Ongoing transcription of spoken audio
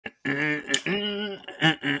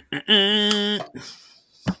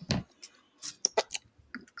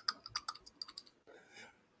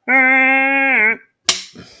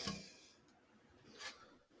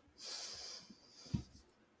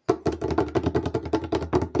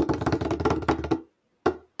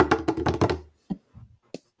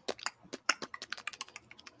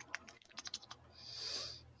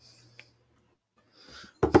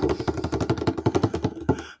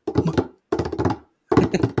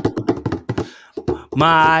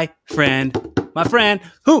My friend,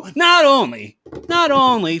 who not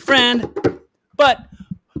only friend, but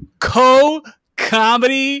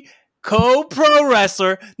co-comedy, co-pro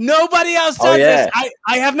wrestler. Nobody else does this.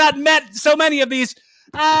 I have not met so many of these.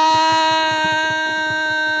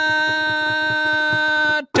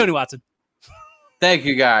 Tony Watson. Thank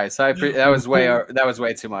you, guys. That was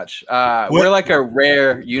way too much. We're like a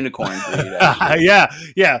rare unicorn breed.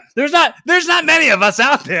 Yeah. There's not many of us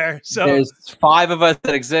out there. So there's 5 of us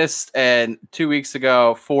that exist, and 2 weeks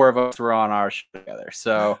ago, 4 of us were on our show together.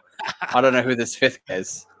 So I don't know who this 5th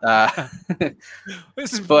is.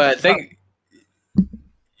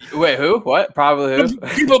 Wait, who? What? Probably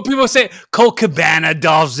who? People say Colt Cabana,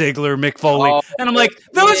 Dolph Ziggler, Mick Foley, and I'm like,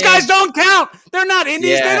 those guys don't count. They're not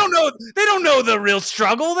indies. Yeah. They don't know the real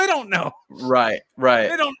struggle. They don't know. Right.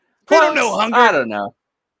 They don't know hunger. I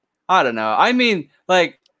don't know. I mean,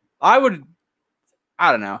 like, I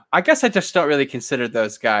don't know. I guess I just don't really consider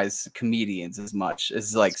those guys comedians as much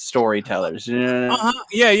as like storytellers. You know?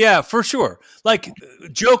 Yeah, for sure. Like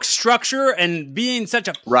joke structure and being such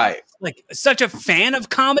a fan of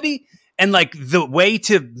comedy and like the way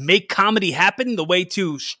to make comedy happen, the way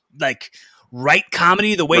to like write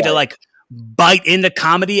comedy, the way to like bite into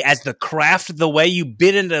comedy as the craft, the way you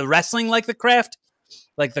bit into wrestling like the craft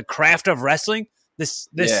of wrestling. This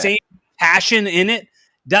same passion in it.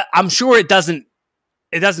 I'm sure it doesn't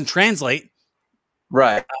translate.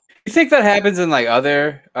 Right. You think that happens in like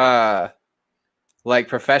other like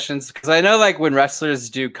professions? Because I know like when wrestlers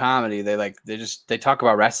do comedy, they talk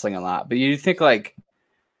about wrestling a lot. But you think like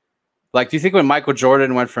do you think when Michael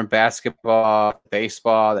Jordan went from basketball to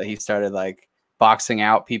baseball that he started like boxing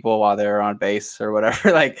out people while they were on base or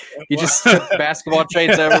whatever? Like he just took basketball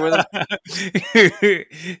trades over with him.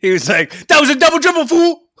 He was like, "That was a double dribble,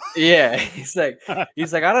 fool." Yeah, he's like, I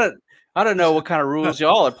don't know what kind of rules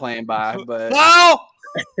y'all are playing by, but wow.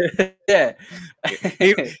 Yeah.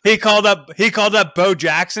 he called up Bo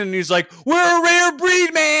Jackson and he's like, "We're a rare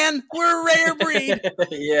breed, man. We're a rare breed."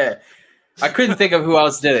 Yeah. I couldn't think of who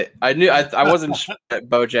else did it. I knew I wasn't sure that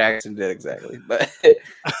Bo Jackson did exactly, but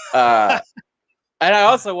and I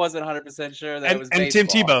also wasn't 100% sure that it was baseball. Tim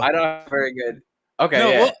Tebow. I don't have very good. Okay, no,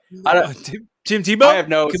 yeah. Well, Tim Tebow? I have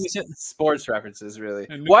no sports references really.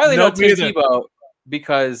 Well, I only know Tim Tebow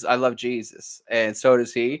because I love Jesus, and so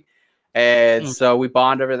does he, and so we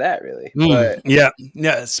bond over that really. But yeah,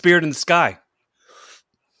 spirit in the sky.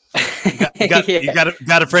 You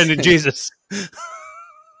got a friend in Jesus.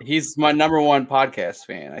 He's my number 1 podcast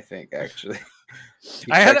fan, I think. Actually,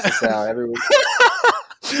 he checks us out every week.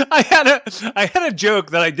 I had a joke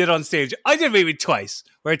that I did on stage. I did maybe twice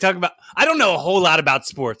where I talk about. I don't know a whole lot about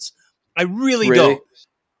sports. I really don't.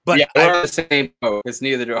 But yeah, we're on the same boat. Because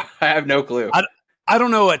neither do I. I have no clue. I don't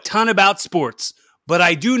know a ton about sports, but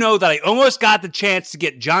I do know that I almost got the chance to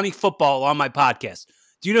get Johnny Football on my podcast.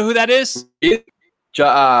 Do you know who that is?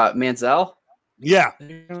 Manziel? Yeah.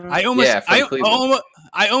 I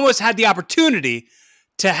almost had the opportunity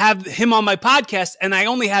to have him on my podcast, and I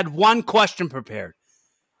only had one question prepared.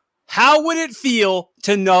 How would it feel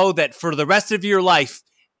to know that for the rest of your life,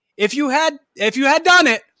 if you had done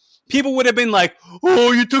it, people would have been like,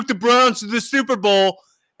 "Oh, you took the Browns to the Super Bowl,"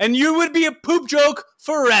 and you would be a poop joke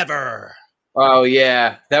forever. Oh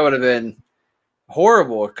yeah, that would have been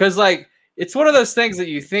horrible. Because like it's one of those things that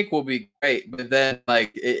you think will be great, but then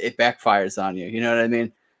like it backfires on you. You know what I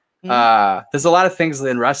mean? Mm-hmm. There's a lot of things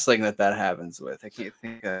in wrestling that happens with. I can't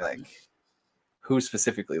think of like who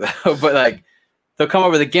specifically though, but like they'll come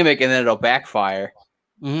up with a gimmick and then it'll backfire.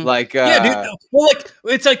 Mm-hmm. Like dude. Well, like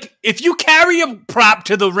it's like if you carry a prop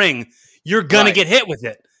to the ring, you're gonna get hit with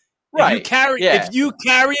it. Right. If you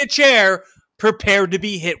carry a chair, prepare to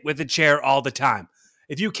be hit with a chair all the time.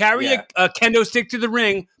 If you carry a kendo stick to the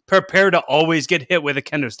ring, prepare to always get hit with a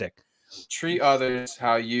kendo stick. Treat others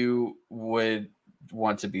how you would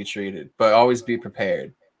want to be treated, but always be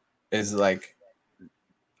prepared. Is like,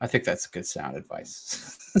 I think that's good sound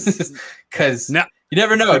advice. Because you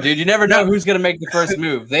never know, dude. You never know who's gonna make the first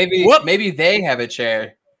move. Maybe they have a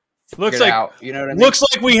chair. Looks like out. You know what I mean? Looks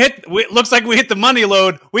like we hit the money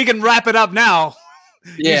load. We can wrap it up now.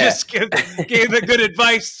 Yeah. You just gave the good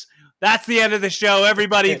advice. That's the end of the show,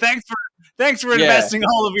 everybody. Thanks for investing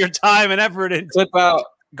all of your time and effort into.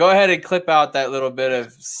 Go ahead and clip out that little bit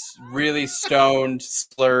of really stoned,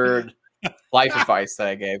 slurred life advice that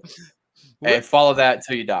I gave, and follow that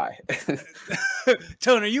till you die.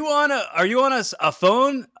 Tone, are you on a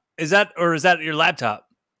phone? Is that your laptop?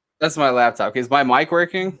 That's my laptop. Is my mic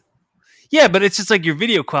working? Yeah, but it's just like your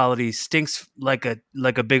video quality stinks like a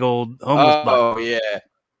big old homeless butt. Oh yeah,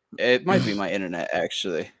 it might be my internet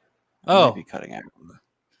actually. I might be cutting out.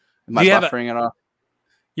 Am I buffering at all?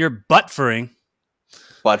 You're buttfering.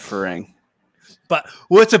 Buttfering. But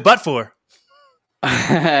what's a butt for?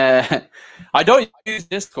 I don't use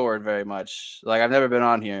Discord very much. Like I've never been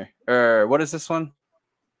on here. Or what is this one?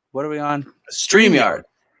 What are we on? StreamYard.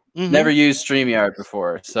 Mm-hmm. Never used StreamYard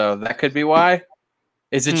before, so that could be why.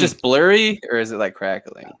 Is it just blurry or is it like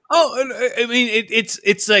crackling? Oh, I mean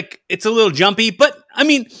it's like it's a little jumpy, but I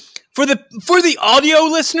mean for the audio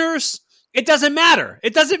listeners, it doesn't matter.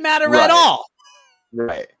 It doesn't matter at all.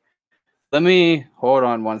 Right. Let me hold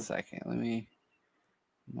on 1 second. Let me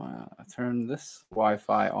turn this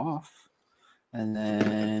Wi-Fi off and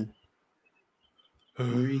then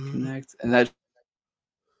reconnect. And that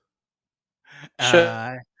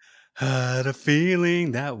I had a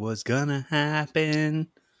feeling that was gonna happen.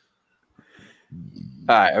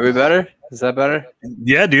 All right, are we better? Is that better?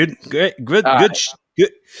 Yeah, dude. Good.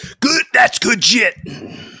 That's good shit.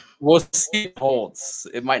 We'll see if it holds.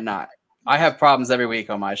 It might not. I have problems every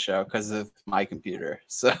week on my show because of my computer.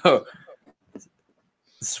 So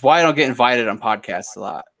that's why I don't get invited on podcasts a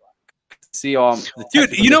lot. See all the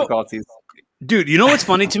difficulties. Dude, you know what's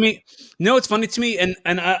funny to me? And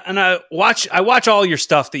I watch all your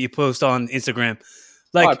stuff that you post on Instagram.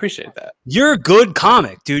 Like, I appreciate that. You're a good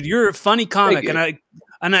comic, dude. You're a funny comic, and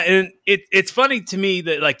it's funny to me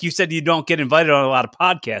that like you said you don't get invited on a lot of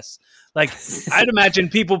podcasts. Like I'd imagine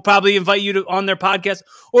people probably invite you on their podcast,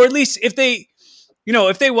 or at least if they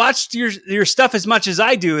watched your stuff as much as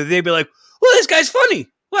I do, they'd be like, "Well, this guy's funny.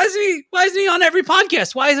 Why isn't he on every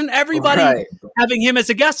podcast? Why isn't everybody having him as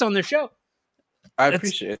a guest on their show?" I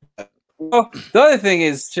appreciate that. Well, the other thing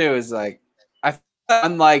is like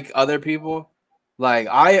unlike other people, like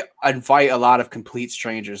I invite a lot of complete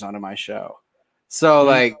strangers onto my show, so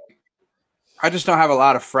like. I just don't have a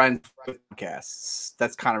lot of friends with podcasts.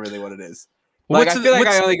 That's kind of really what it is. Like I feel like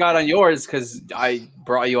I only got on yours because I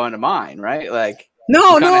brought you onto mine, right? Like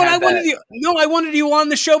I wanted you on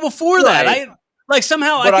the show before that. I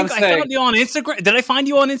found you on Instagram. Did I find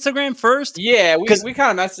you on Instagram first? Yeah, we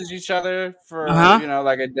kind of messaged each other for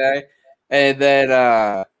like a day, and then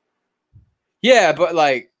but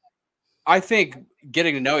like I think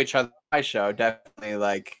getting to know each other on my show definitely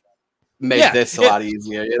like. Made this a lot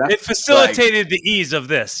easier, you know? It facilitated the ease of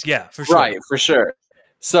this, for sure. Right, for sure.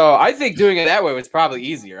 So I think doing it that way was probably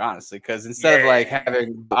easier, honestly, because instead of like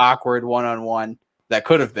having awkward one-on-one that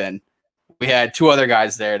could have been, we had two other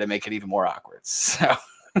guys there to make it even more awkward. So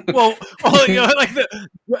well, like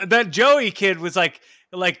that Joey kid was like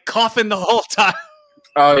coughing the whole time.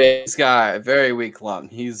 Oh yeah, he's got a very weak lung.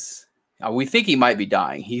 We think he might be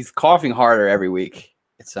dying. He's coughing harder every week.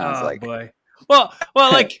 It sounds like. Boy. Well,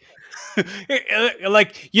 like.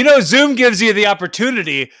 Like Zoom gives you the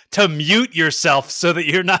opportunity to mute yourself so that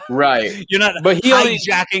you're not but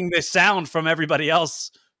hijacking the sound from everybody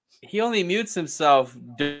else. He only mutes himself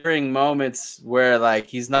during moments where like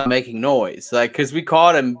he's not making noise, like because we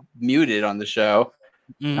caught him muted on the show.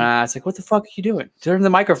 It's like, what the fuck are you doing? Turn the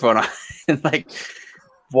microphone on. And like,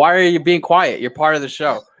 why are you being quiet? You're part of the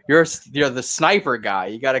show. You're the sniper guy.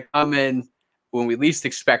 You got to come in when we least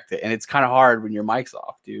expect it, and it's kind of hard when your mic's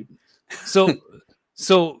off, dude.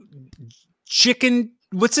 So chicken,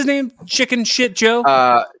 what's his name? Chicken shit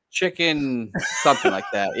Joe? Chicken something like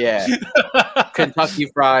that. Yeah. Kentucky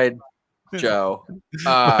Fried Joe.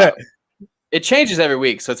 It changes every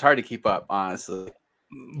week, so it's hard to keep up, honestly.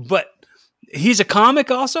 But he's a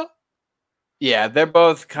comic also? Yeah, they're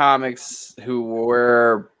both comics who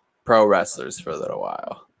were pro wrestlers for a little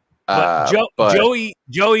while.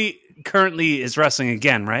 Joey currently is wrestling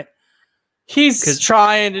again, right? He's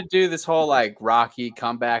trying to do this whole like Rocky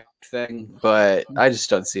comeback thing, but I just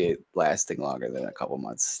don't see it lasting longer than a couple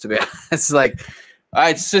months. To be honest,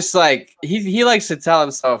 it's just like he likes to tell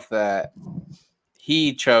himself that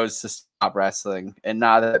he chose to stop wrestling, and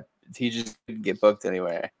not that he just couldn't get booked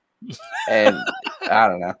anywhere. And I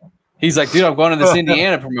don't know. He's like, dude, I'm going to this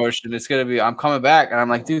Indiana promotion. I'm coming back, and I'm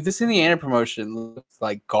like, dude, this Indiana promotion looks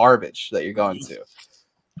like garbage that you're going to.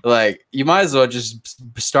 Like, you might as well just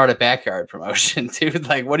start a backyard promotion, dude.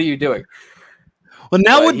 Like, what are you doing? Well,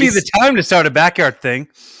 now would be the time to start a backyard thing.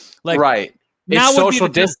 Like, right. Now it's social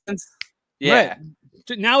distance. Yeah. Right.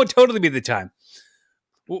 Now would totally be the time.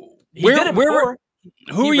 Who are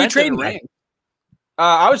you trained by?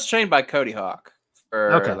 I was trained by Cody Hawk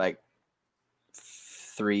for like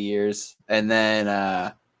 3 years, and then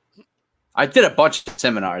I did a bunch of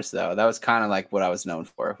seminars though. That was kind of like what I was known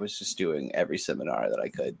for. Was just doing every seminar that I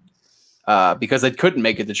could, because I couldn't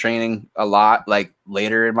make it to training a lot like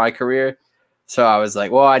later in my career. So I was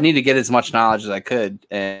like, well, I need to get as much knowledge as I could,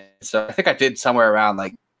 and so I think I did somewhere around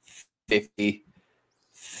like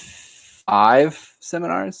 55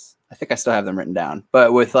 seminars. I think I still have them written down,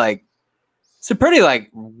 but with like some pretty like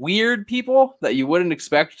weird people that you wouldn't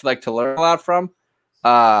expect like to learn a lot from.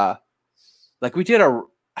 Like we did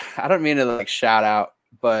I don't mean to like shout out,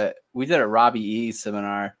 but we did a Robbie E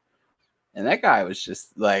seminar, and that guy was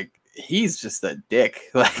just like, he's just a dick.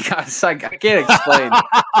 Like I was like, I can't explain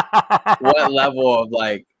what level of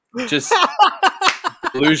like just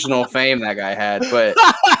delusional fame that guy had, but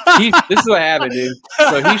this is what happened, dude.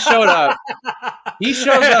 So he showed up. He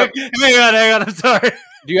shows up. Hang on. I'm sorry.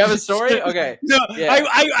 Do you have a story? Okay. No, yeah.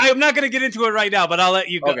 I'm not going to get into it right now, but I'll let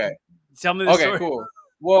you go. Okay. Tell me the story. Okay, cool.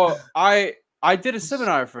 Well, I did a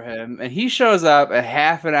seminar for him, and he shows up a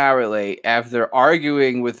half an hour late after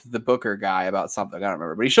arguing with the booker guy about something. I don't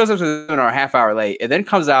remember. But he shows up to the seminar a half hour late and then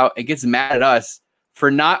comes out and gets mad at us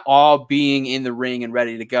for not all being in the ring and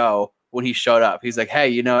ready to go when he showed up. He's like, hey,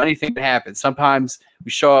 you know, anything can happen. Sometimes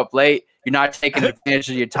we show up late. You're not taking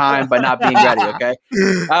advantage of your time by not being ready, okay?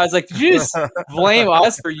 I was like, did you just blame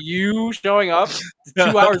us for you showing up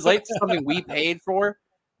 2 hours late to something we paid for?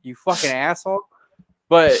 You fucking asshole.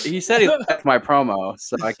 But he said he liked my promo,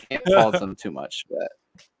 so I can't fault him too much.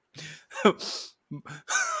 But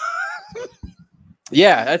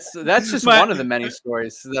yeah, that's just one of the many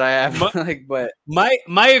stories that I have. But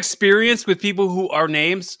my experience with people who are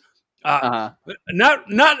names, not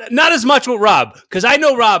as much with Rob, because I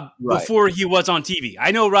know Rob before he was on TV.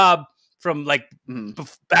 I know Rob from like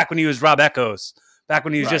back when he was Rob Echoes, back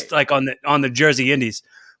when he was just like on the Jersey Indies.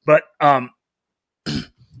 But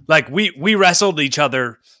like we wrestled each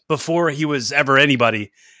other before he was ever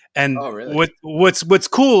anybody. And what's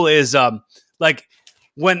cool is like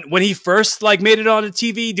when he first like made it on the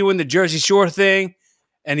TV doing the Jersey Shore thing,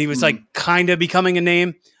 and he was like kind of becoming a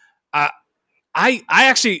name. I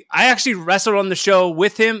actually wrestled on the show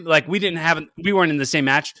with him. Like we weren't in the same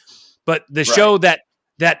match, but the show that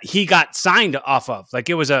he got signed off of, like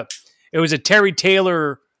it was a Terry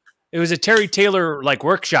Taylor like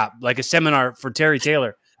workshop, like a seminar for Terry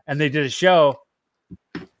Taylor. And they did a show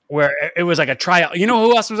where it was like a tryout. You know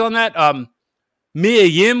who else was on that? Mia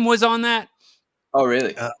Yim was on that. Oh,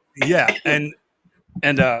 really? Yeah. And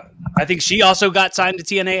I think she also got signed to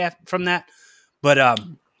TNA from that. But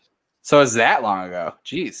so it was that long ago.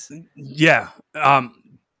 Jeez. Yeah.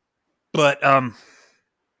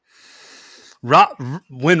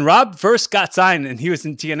 When Rob first got signed and he was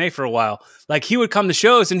in TNA for a while, like he would come to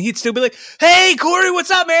shows and he'd still be like, "Hey, Corey,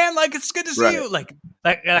 what's up, man? Like it's good to see you." Like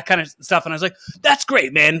that kind of stuff. And I was like, "That's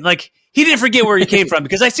great, man." Like he didn't forget where he came from,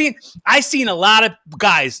 because I seen a lot of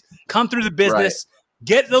guys come through the business,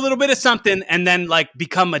 get a little bit of something, and then like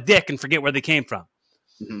become a dick and forget where they came from.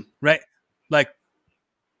 Mm-hmm. Right? Like.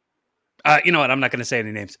 You know what? I'm not going to say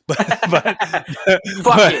any names, but fuck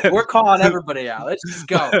it. We're calling everybody out. Let's just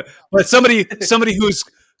go. But somebody who's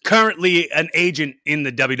currently an agent in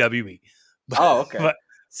the WWE. Oh, okay.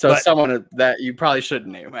 Someone that you probably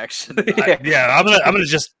shouldn't name, actually. Yeah, I'm gonna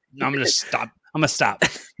stop. I'm gonna stop.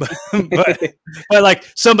 But like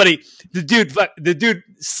the dude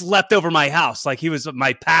slept over my house. Like he was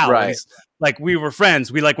my pal. Right. Like we were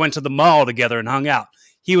friends. We like went to the mall together and hung out.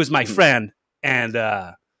 He was my friend, and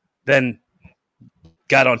then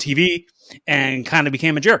got on TV and kind of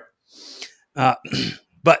became a jerk.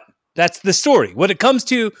 But that's the story. When it comes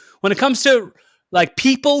to like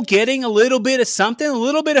people getting a little bit of something, a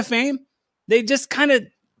little bit of fame, they just kind of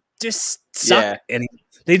just suck. And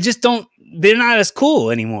they just they're not as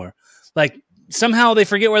cool anymore. Like somehow they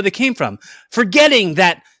forget where they came from, forgetting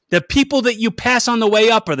that the people that you pass on the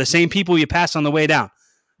way up are the same people you pass on the way down.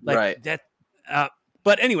 Like that.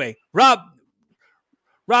 But anyway, I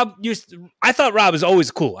thought Rob was always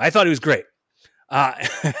cool. I thought he was great.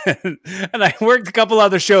 And I worked a couple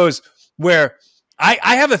other shows where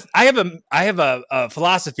I have a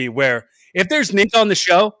philosophy where if there's names on the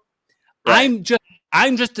show, I'm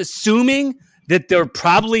just assuming that they're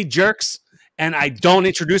probably jerks, and I don't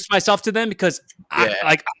introduce myself to them because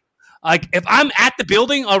like if I'm at the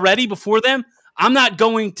building already before them, I'm not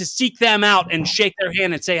going to seek them out and shake their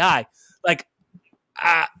hand and say hi. Like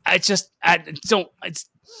it's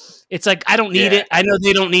like I don't need it. I know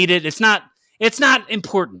they don't need it. It's not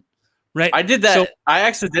important. right? I did that. So, I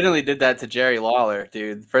accidentally did that to Jerry Lawler,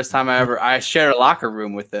 dude. First time I shared a locker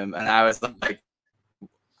room with him, and I was like,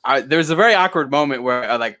 there was a very awkward moment where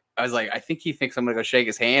I was like, I think he thinks I'm gonna go shake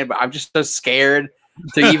his hand, but I'm just so scared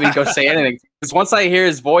to even go say anything. Because once I hear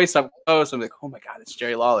his voice up close, I'm like, oh my god, it's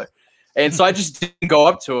Jerry Lawler. And so I just didn't go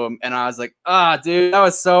up to him, and I was like, dude, that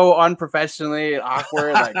was so unprofessionally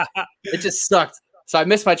awkward. Like, it just sucked. So I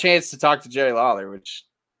missed my chance to talk to Jerry Lawler, which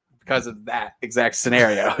because of that exact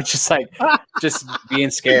scenario, just being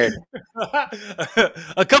scared.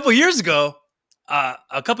 A couple years ago,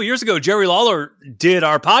 Jerry Lawler did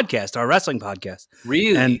our podcast, our wrestling podcast.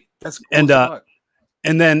 Really? And that's cool.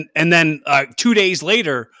 And then 2 days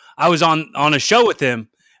later, I was on a show with him.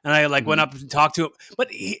 And I went up and talked to him. But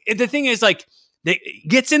the thing is,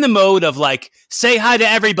 gets in the mode of say hi to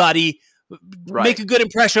everybody, make a good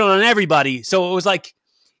impression on everybody. So it was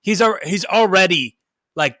he's already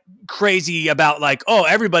crazy about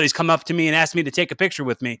everybody's come up to me and asked me to take a picture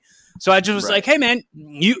with me. So I just was hey man,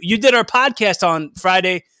 you did our podcast on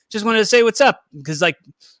Friday. Just wanted to say what's up because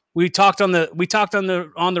we talked on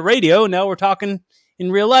the radio. Now we're talking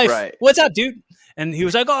in real life. Right. What's up, dude? And he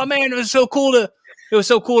was like, oh man, it was so cool to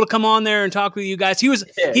come on there and talk with you guys. He's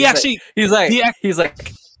like, hey,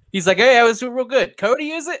 I was real good.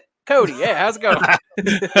 Cody, is it? Cody, yeah, how's it going?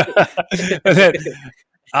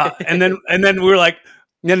 and then we were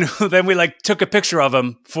then we took a picture of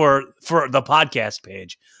him for the podcast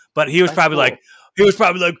page. But he was probably cool.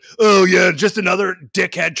 Oh yeah, just another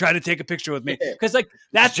dickhead trying to take a picture with me. Because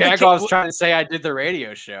that's Jagoff's trying to say I did the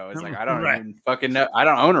radio show. It's I don't even fucking know. I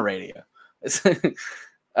don't own a radio.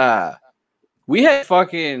 We had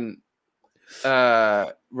fucking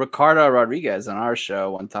Ricardo Rodriguez on our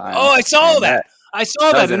show one time. Oh, I saw that. I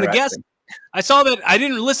saw that in the guest. I saw that. I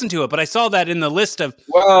didn't listen to it, but I saw that in the list of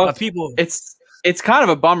people. It's kind of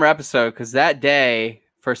a bummer episode because that day,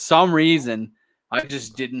 for some reason, I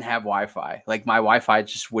just didn't have Wi-Fi. My Wi-Fi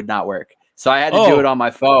just would not work. So I had to do it on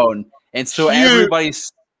my phone. And so everybody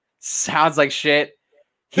sounds like shit.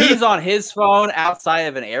 He's on his phone outside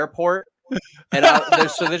of an airport. And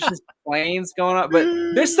there's just planes going up. But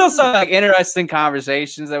there's still some interesting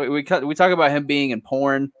conversations that we talk about him being in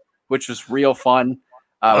porn, which was real fun, which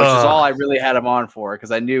is all I really had him on for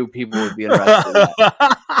because I knew people would be interested in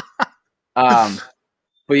that.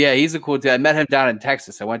 But yeah, he's a cool dude. I met him down in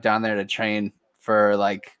Texas. I went down there to train for a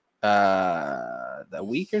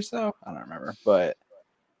week or so. I don't remember, but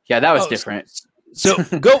yeah, that was different. So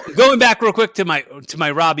going back real quick to my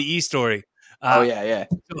Robbie E story. Yeah.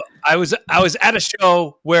 So I was at a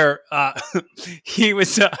show where he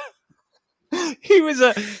was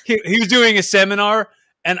doing a seminar,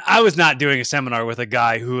 and I was not doing a seminar with a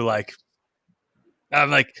guy who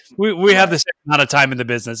I'm we have the same amount of time in the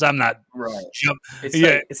business. I'm not right.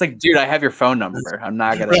 It's dude, I have your phone number. I'm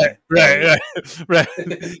not gonna right.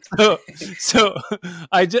 So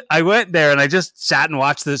I went there and I just sat and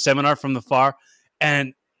watched the seminar from the far,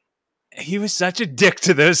 and he was such a dick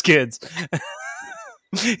to those kids.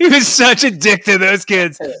 He was such a dick to those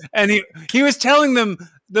kids, and he was telling them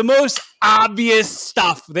the most obvious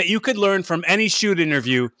stuff that you could learn from any shoot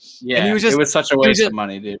interview. Yeah, and it was such a waste of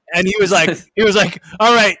money, dude. And he was like,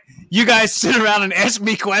 all right, you guys sit around and ask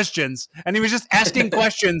me questions. And he was just asking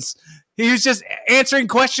questions. He was just answering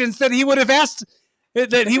questions that he would have asked,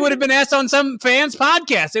 that he would have been asked on some fans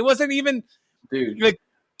podcast. It wasn't even, dude.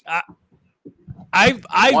 I've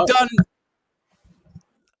done.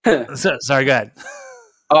 Sorry, go ahead.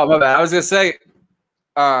 Oh, my bad. I was gonna say,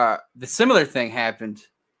 the similar thing happened.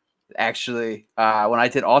 Actually, when I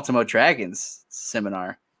did Ultimo Dragon's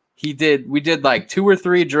seminar, we did 2 or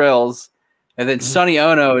 3 drills, and then Sonny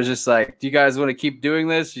Ono was just like, "Do you guys want to keep doing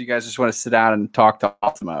this? Or you guys just want to sit down and talk to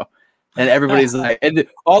Ultimo?" And everybody's and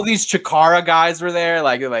all these Chikara guys were there,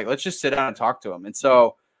 they're like, "Let's just sit down and talk to him." And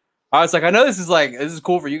so I was like, "I know this is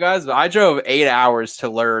cool for you guys, but I drove 8 hours to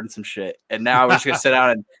learn some shit, and now we're just gonna sit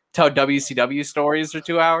down and tell WCW stories for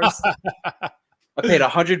 2 hours." I paid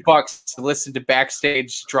 $100 to listen to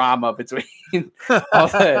backstage drama between all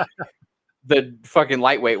the fucking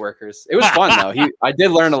lightweight workers. It was fun though. I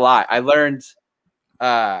did learn a lot. I learned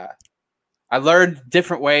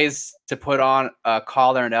different ways to put on a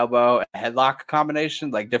collar and elbow and headlock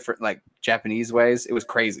combination, different Japanese ways. It was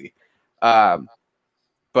crazy. But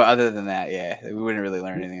other than that, yeah, we wouldn't really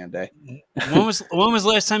learn anything on the day. When was the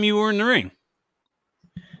last time you were in the ring?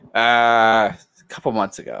 A couple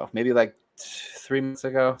months ago, maybe 3 months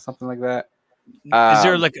ago, something like that. Is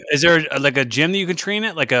there like a gym that you can train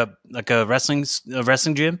at, like a wrestling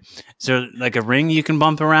gym? Is there like a ring you can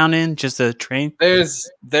bump around in just to train? There's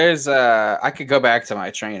I could go back to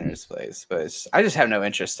my trainer's place, but I just have no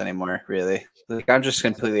interest anymore, really. Like, I'm just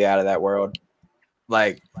completely out of that world.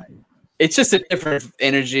 Like, it's just a different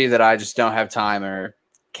energy that I just don't have time or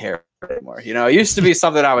care anymore. You know, it used to be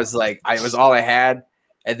something I was like, it was all I had.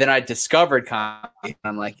 And then I discovered comedy. And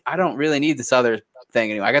I'm like, I don't really need this other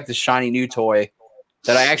thing anymore. I got this shiny new toy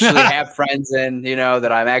that I actually have friends in, you know,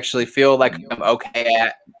 that I actually feel like I'm okay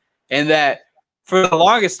at. And that for the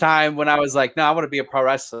longest time when I was like, no, I want to be a pro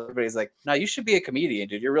wrestler, everybody's like, no, you should be a comedian,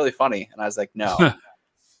 dude. You're really funny. And I was like, no.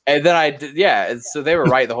 And then I did, yeah. And so they were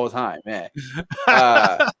right the whole time, man.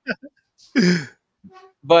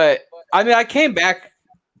 But I mean, I came back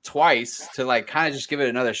twice to like kind of just give it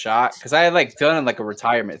another shot because I had like done like a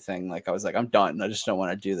retirement thing. Like I was like, I'm done. I just don't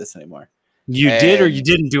want to do this anymore. You did or you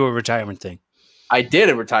didn't do a retirement thing? I did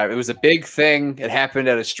a retirement. It was a big thing. It happened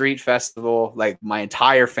at a street festival. Like my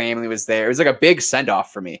entire family was there. It was like a big send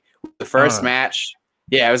off for me. The first match.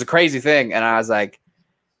 Yeah, it was a crazy thing. And I was like,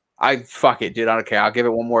 fuck it, dude. I don't care. I'll give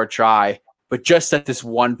it one more try. But just at this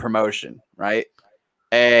one promotion, right?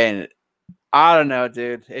 And I don't know,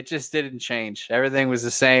 dude. It just didn't change. Everything was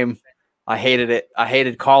the same. I hated it. I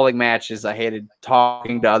hated calling matches. I hated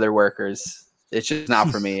talking to other workers. It's just not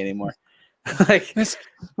for me anymore. Like,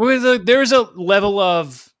 there's a level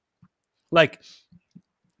of like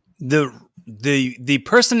the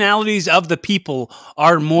personalities of the people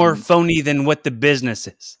are more phony than what the business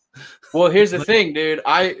is. Well, here's the thing, dude.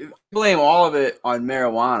 I blame all of it on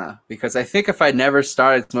marijuana because I think if I never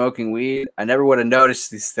started smoking weed, I never would have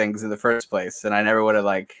noticed these things in the first place, and I never would have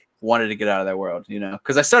like wanted to get out of that world, you know?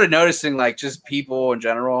 Because I started noticing like just people in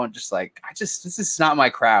general, and just like this is not my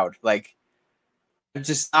crowd. Like, I'm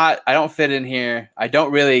just not. I don't fit in here. I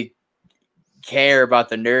don't really care about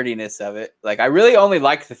the nerdiness of it. Like, I really only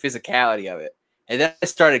like the physicality of it. And then I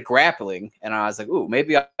started grappling, and I was like, ooh,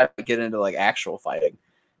 maybe I could get into like actual fighting.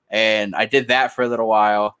 And I did that for a little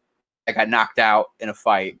while. I got knocked out in a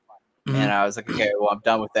fight. And I was like, okay, well, I'm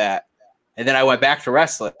done with that. And then I went back to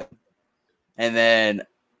wrestling. And then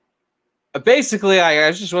basically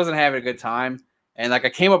I just wasn't having a good time. And like I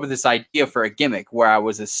came up with this idea for a gimmick where I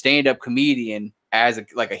was a stand-up comedian as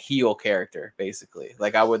a heel character, basically.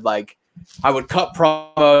 Like I would cut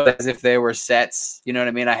promos as if they were sets. You know what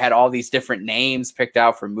I mean? I had all these different names picked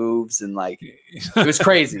out for moves, and like it was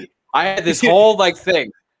crazy. I had this whole like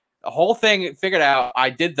thing. The whole thing figured out.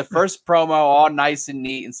 I did the first promo all nice and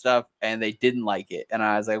neat and stuff, and they didn't like it. And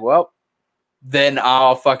I was like, well, then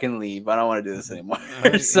I'll fucking leave. I don't want to do this anymore.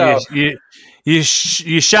 So you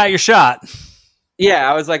shot your shot. Yeah,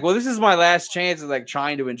 I was like, well, this is my last chance of like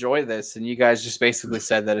trying to enjoy this. And you guys just basically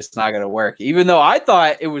said that it's not going to work, even though I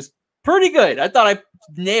thought it was pretty good. I thought I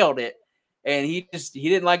nailed it. And he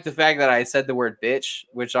didn't like the fact that I said the word bitch,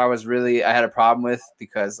 which I had a problem with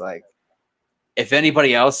because like, if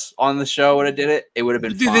anybody else on the show would have did it, it would have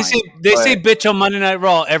been fine. They say bitch on Monday Night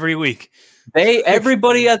Raw every week.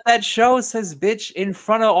 Everybody at that show says bitch in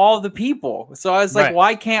front of all the people. So I was like,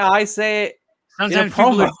 why can't I say it in a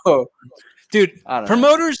promo? Dude,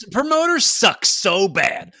 promoters suck so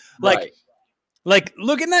bad. Like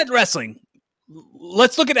looking at wrestling,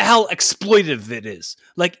 let's look at how exploitative it is.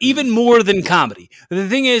 Like even more than comedy. The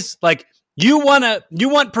thing is, like, you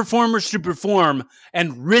want performers to perform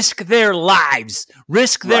and risk their lives,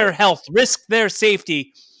 risk their health, risk their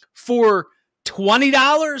safety for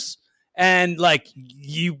 $20, and like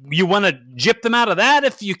you want to gyp them out of that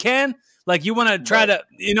if you can. Like you want to try to,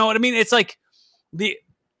 you know what I mean? It's like the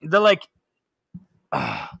like.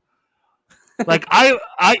 Like I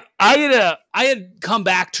had come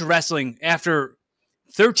back to wrestling after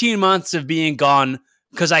 13 months of being gone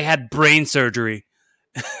because I had brain surgery.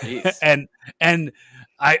 and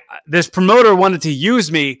this promoter wanted to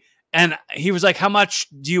use me, and he was like, how much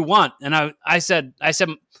do you want? And I said I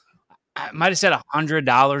might have said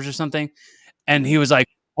 $100 or something, and he was like,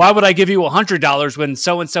 why would I give you $100 when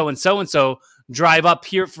so and so and so and so drive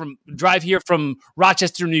here from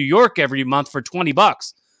Rochester, New York every month for $20?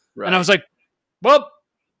 Right. And I was like, well,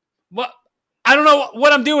 what? I don't know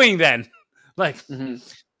what I'm doing then. Like,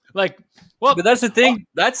 well, but that's the thing.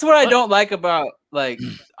 That's what I don't like about, like,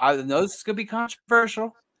 I know this could be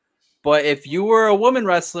controversial, but if you were a woman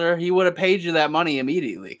wrestler, he would have paid you that money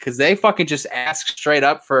immediately because they fucking just ask straight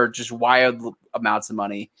up for just wild amounts of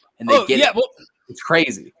money, and they get it. Well, it's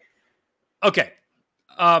crazy. Okay.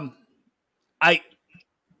 I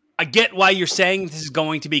get why you're saying this is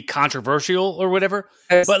going to be controversial or whatever,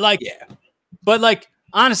 but like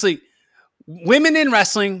honestly, women in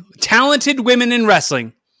wrestling, talented women in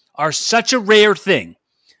wrestling, are such a rare thing.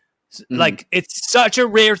 Like, it's such a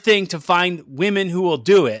rare thing to find women who will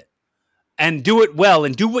do it and do it well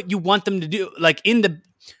and do what you want them to do. Like,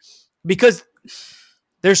 because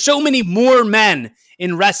there's so many more men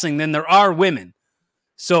in wrestling than there are women.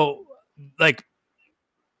 So, like,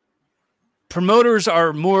 promoters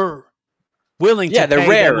are more willing to they're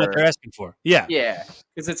rare what they're asking for. Yeah.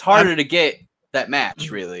 Because it's harder to get that match,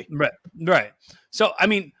 really. Right. So, I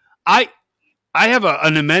mean, I have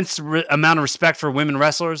an immense amount of respect for women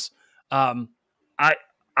wrestlers. I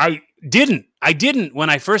didn't when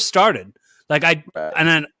I first started. Like, I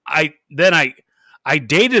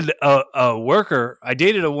dated a worker. I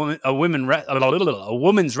dated a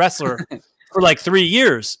woman's wrestler for like 3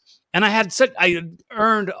 years, and I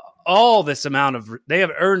earned all this amount of. They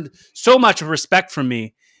have earned so much respect from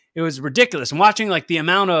me. It was ridiculous. And watching like the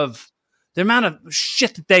amount of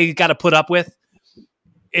shit that they got to put up with,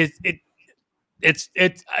 it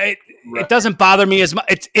doesn't bother me as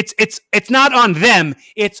much. It's not on them.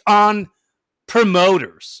 It's on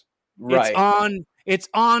promoters. Right. It's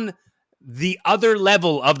on the other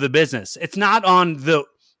level of the business. It's not on the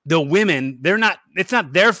women. It's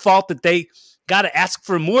not their fault that they got to ask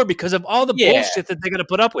for more because of all the bullshit that they got to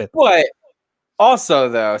put up with. But also,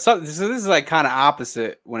 though, so this is like kind of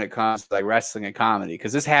opposite when it comes to like wrestling and comedy,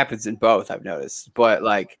 because this happens in both, I've noticed. But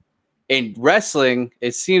like in wrestling,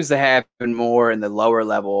 it seems to happen more in the lower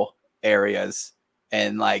level areas,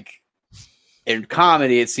 and like in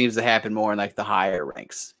comedy, it seems to happen more in like the higher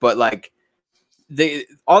ranks. But like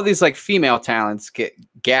all these like female talents get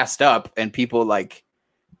gassed up, and people like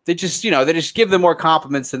they just give them more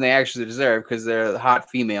compliments than they actually deserve because they're a hot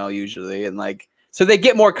female usually, and like so they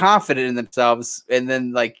get more confident in themselves, and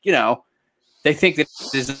then like they think they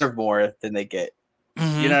deserve more than they get.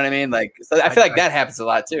 You know what I mean? Like, so I feel like that happens a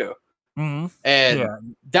lot too. And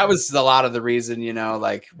that was a lot of the reason,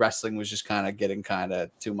 like wrestling was just kind of getting kind of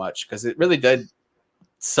too much, because it really did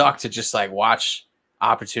suck to just like watch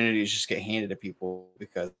opportunities just get handed to people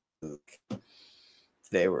because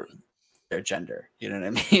they were their gender. You know what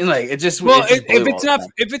I mean? Like it just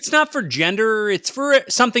if it's not for gender, it's for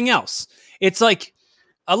something else. It's like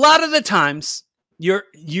a lot of the times you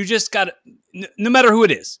just got to, no matter who it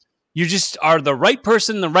is, you just are the right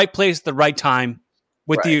person, in the right place, the right time,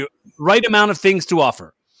 with the right amount of things to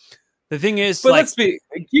offer. The thing is, but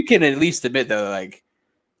you can at least admit though, like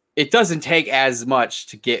it doesn't take as much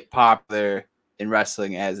to get popular in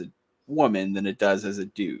wrestling as a woman than it does as a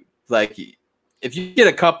dude. Like if you get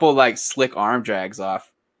a couple like slick arm drags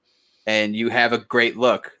off and you have a great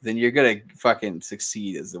look, then you're gonna fucking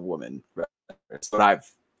succeed as a woman.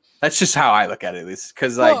 That's just how I look at it, at least.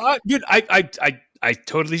 Because like, dude, I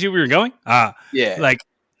totally see where you're going. Like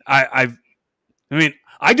I mean,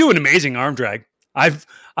 I do an amazing arm drag. I've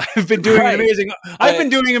been doing I've been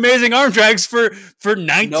doing amazing arm drags for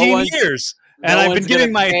 19 years, and I've been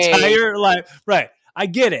giving my entire life. Right. I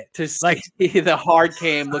get it. To like see the hard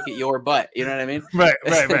cam look at your butt. You know what I mean? Right.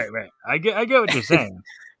 I get what you're saying.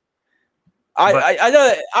 I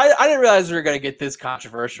know. I didn't realize we were going to get this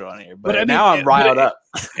controversial on here, but now I'm riled up.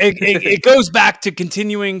 It goes back to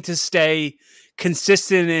continuing to stay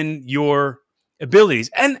consistent in your abilities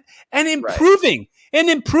and improving and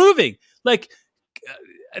improving. Like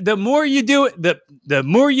the more you do it, the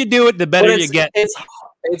better you get.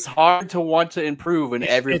 It's hard to want to improve when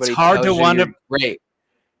everybody. It's hard to want to great.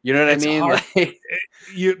 You know what I mean? Like,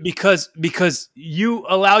 because you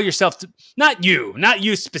allow yourself to not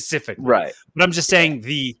you specifically, right? But I'm just saying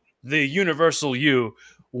the universal you.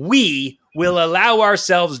 We will allow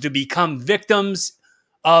ourselves to become victims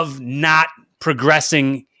of not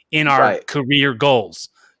progressing in our career goals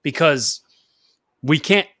because we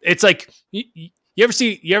can't. It's like you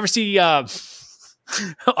ever see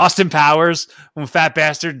Austin Powers when Fat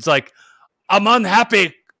Bastard's like, I'm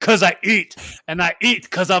unhappy because I eat, and I eat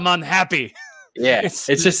because I'm unhappy. Yeah, it's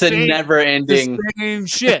just a never-ending same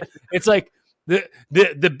shit. It's like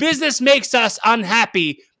the business makes us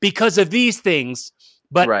unhappy because of these things,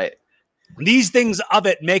 but these things of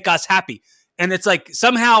it make us happy. And it's like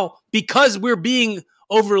somehow because we're being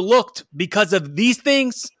overlooked because of these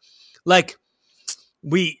things, like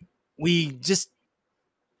we just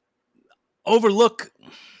overlook.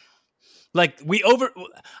 Like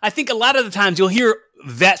I think a lot of the times you'll hear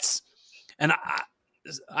vets, and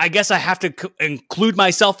I guess I have to include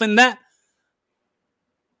myself in that,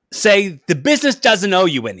 say the business doesn't owe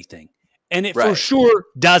you anything. And it for sure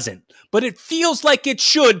doesn't. But it feels like it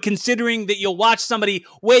should, considering that you'll watch somebody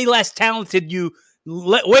way less talented than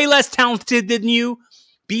you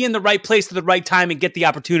be in the right place at the right time and get the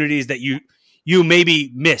opportunities that you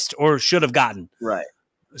maybe missed or should have gotten. Right.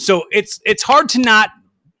 So it's hard to not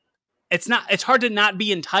it's hard to not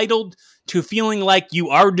be entitled to feeling like you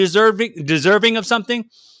are deserving of something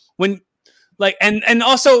when like, and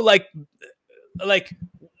also like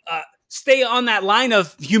stay on that line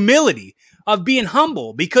of humility, of being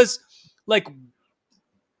humble, because like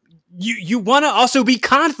you want to also be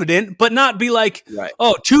confident, but not be like,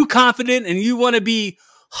 too confident, and you want to be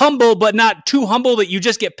humble, but not too humble that you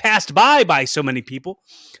just get passed by so many people.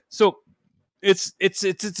 So it's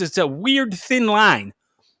a weird thin line.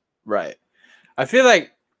 Right. I feel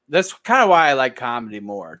like that's kind of why I like comedy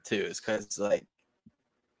more too, is because like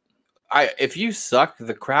if you suck,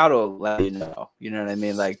 the crowd will let you know. You know what I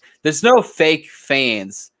mean? Like there's no fake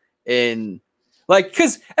fans in like,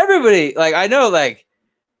 because everybody, like, I know, like,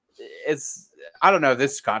 I don't know if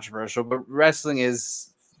this is controversial, but wrestling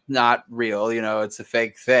is not real. You know, it's a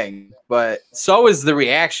fake thing, but so is the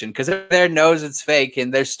reaction, because everyone knows it's fake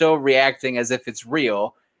and they're still reacting as if it's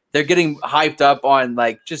real. They're getting hyped up on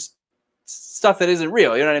like just stuff that isn't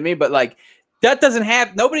real. You know what I mean? But like that doesn't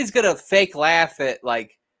have, nobody's going to fake laugh at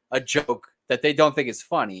like a joke that they don't think is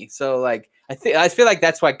funny. So like, I feel like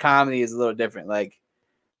that's why comedy is a little different. Like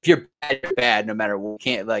if you're bad, no matter what, you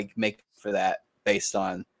can't like make for that based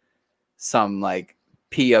on some like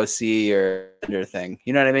POC or thing.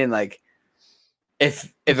 You know what I mean? Like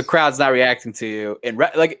if a crowd's not reacting to you and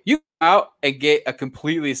like you go out and get a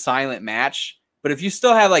completely silent match, but if you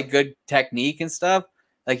still have like good technique and stuff,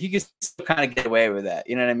 like you can still kind of get away with that.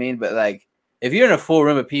 You know what I mean? But like if you're in a full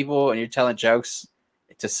room of people and you're telling jokes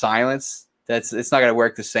to silence, it's not going to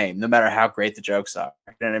work the same, no matter how great the jokes are.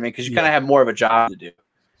 You know what I mean? Because you kind of have more of a job to do.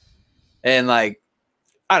 And like,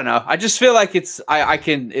 I don't know. I just feel like I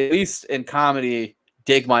can, at least in comedy,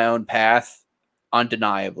 dig my own path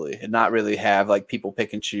undeniably and not really have like people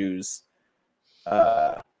pick and choose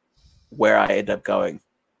where I end up going.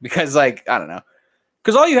 Because like, I don't know.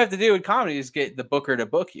 Because all you have to do in comedy is get the booker to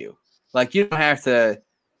book you. Like you don't have to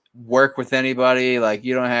work with anybody. Like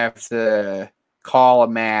you don't have to call a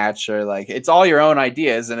match, or like it's all your own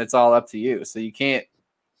ideas and it's all up to you. So you can't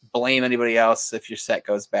blame anybody else if your set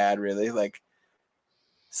goes bad, really. Like,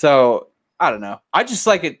 so I don't know. I just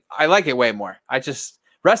like it. I like it way more.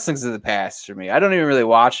 Wrestling's in the past for me. I don't even really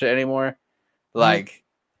watch it anymore. Like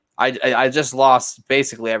I just lost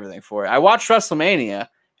basically everything for it. I watched WrestleMania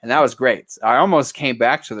and that was great. I almost came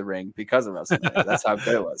back to the ring because of WrestleMania. That's how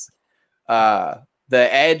good it was.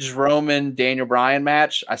 The Edge, Roman, Daniel Bryan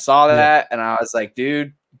match, I saw that and I was like,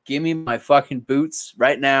 dude, give me my fucking boots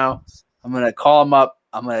right now. I'm gonna call them up.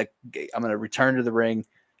 I'm gonna return to the ring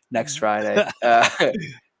next Friday. But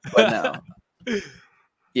no,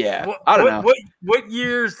 yeah, I don't know. What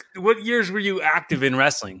years were you active in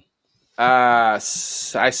wrestling? I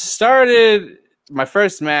started, my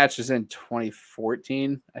first match was in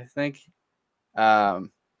 2014, I think.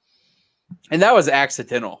 And that was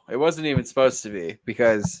accidental. It wasn't even supposed to be,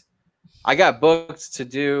 because I got booked to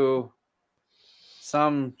do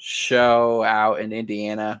some show out in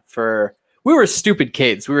Indiana we were stupid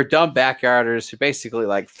kids. We were dumb backyarders who basically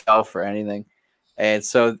like fell for anything. And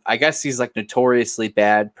so I guess these like notoriously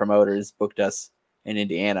bad promoters booked us in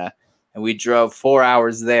Indiana, and we drove 4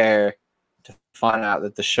 hours there to find out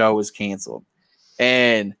that the show was canceled.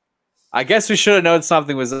 And I guess we should have known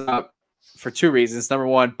something was up for two reasons. Number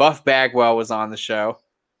one, Buff Bagwell was on the show.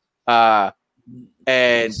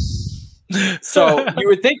 And so you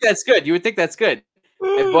would think that's good.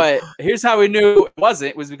 But here's how we knew it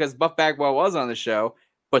wasn't, was because Buff Bagwell was on the show,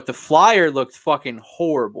 but the flyer looked fucking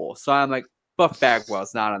horrible. So I'm like, Buff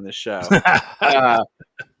Bagwell's not on the show.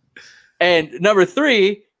 And number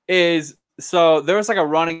three is, so there was like a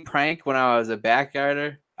running prank when I was a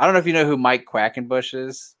backyarder. I don't know if you know who Mike Quackenbush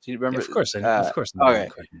is. Do you remember? Of course I know. Of course I know.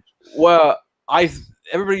 Okay. Well,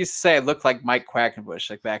 everybody used to say I looked like Mike Quackenbush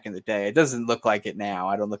like back in the day. It doesn't look like it now.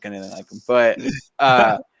 I don't look anything like him. But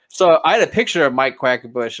so I had a picture of Mike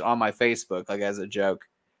Quackenbush on my Facebook, like as a joke.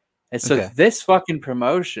 And so this fucking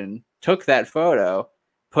promotion took that photo,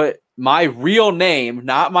 put my real name,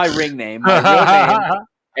 not my ring name, my real name,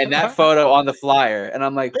 and that photo on the flyer. And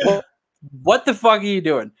I'm like, what the fuck are you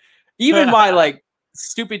doing? Even my like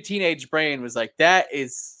stupid teenage brain was like, that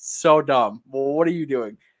is so dumb. Well, what are you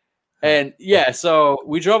doing? And yeah, so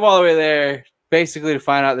we drove all the way there basically to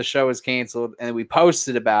find out the show was canceled, and we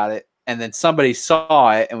posted about it. And then somebody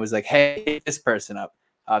saw it and was like, hey, hit this person up.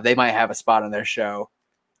 They might have a spot on their show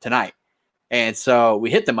tonight. And so we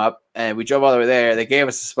hit them up and we drove all the way there. They gave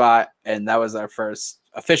us a spot, and that was our first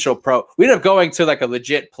official pro. We ended up going to like a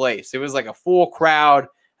legit place. It was like a full crowd.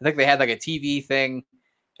 I think they had like a TV thing,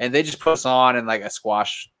 and they just put us on in like a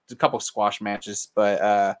couple squash matches. But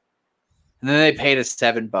and then they paid us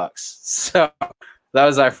 $7. So that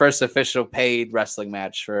was our first official paid wrestling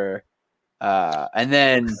match for And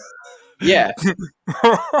then, yeah.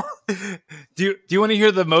 Do you want to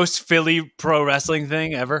hear the most Philly pro wrestling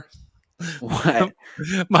thing ever? What?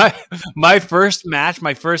 my first match,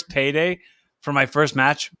 my first payday for my first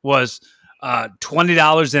match was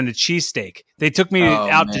 $20 and a cheesesteak. They took me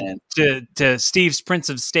out to Steve's Prince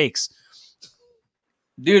of Steaks.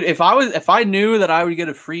 Dude, if I knew that I would get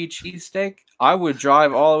a free cheesesteak, I would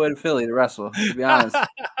drive all the way to Philly to wrestle, to be honest.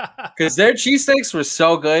 Because their cheesesteaks were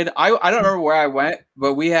so good. I don't remember where I went,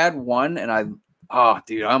 but we had one, and I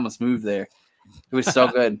almost moved there. It was so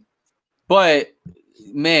good. But,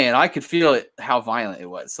 man, I could feel it, how violent it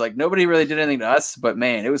was. Like, nobody really did anything to us, but,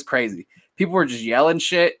 man, it was crazy. People were just yelling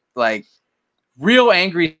shit, like, real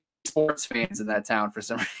angry sports fans in that town for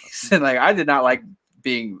some reason. Like, I did not like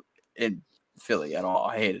being in Philly at all.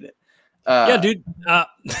 I hated it. Yeah, dude. I'm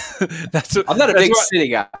not a big city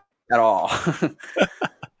guy at all.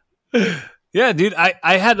 Yeah, dude.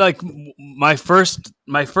 I had like my first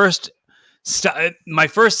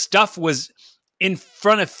stuff was in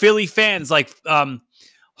front of Philly fans, like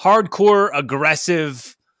hardcore,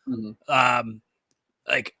 aggressive, like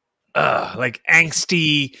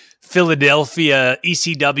angsty Philadelphia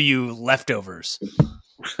ECW leftovers,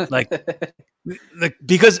 like.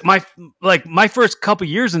 Because my first couple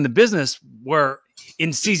years in the business were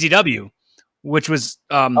in CZW, which was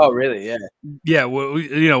oh really? Yeah.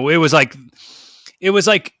 It was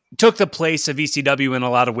like took the place of ECW in a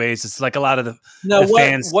lot of ways. It's like a lot of the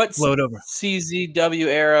fans flowed over. CZW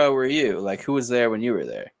era were you? Like, who was there when you were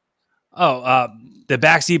there? Oh, the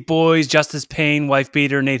Backseat Boys, Justice Payne, Wife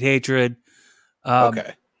Beater, Nate Hatred.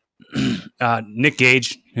 Okay. Nick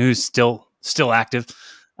Gage, who's still active.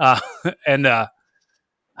 And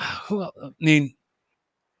who else? I mean,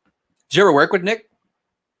 did you ever work with Nick?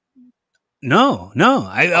 No.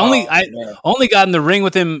 I only got in the ring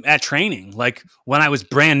with him at training, like when I was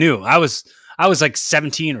brand new. I was like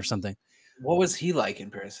 17 or something. What was he like in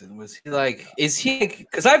person? Was he like? Is he?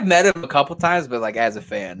 Because I've met him a couple times, but like as a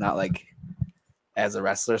fan, not like as a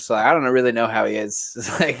wrestler. So I don't really know how he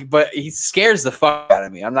is. Like, but he scares the fuck out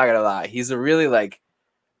of me. I'm not gonna lie. He's a really like.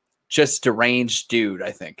 Just deranged dude,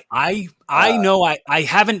 I think. I know I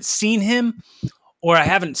haven't seen him, or I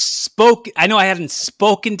haven't I know I haven't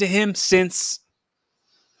spoken to him since.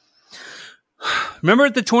 Remember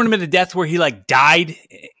at the Tournament of Death where he like died?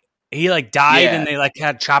 He like died and they like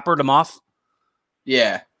had choppered him off.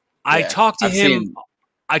 Yeah. I talked to him.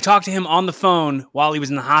 I talked to him on the phone while he was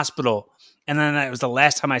in the hospital, and then it was the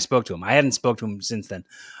last time I spoke to him. I hadn't spoke to him since then.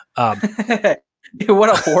 What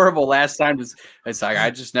a horrible last time. It's like I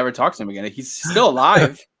just never talked to him again. He's still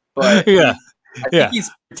alive, but I think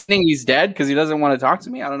he's pretending he's dead because he doesn't want to talk to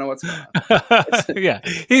me. I don't know what's going on. Yeah,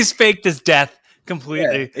 he's faked his death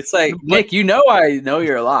completely. Yeah. It's like, Nick, I know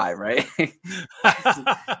you're alive, right?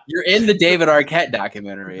 You're in the David Arquette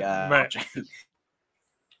documentary. Right.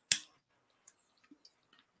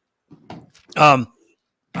 I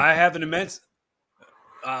have an immense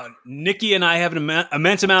Nikki and I have an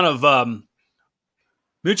immense amount of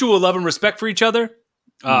mutual love and respect for each other.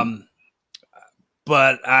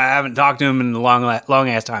 But I haven't talked to him in a long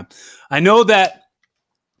ass time. I know that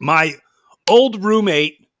my old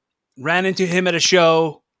roommate ran into him at a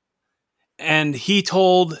show, and he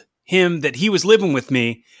told him that he was living with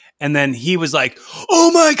me. And then he was like,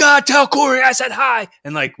 "Oh my God, tell Corey I said hi."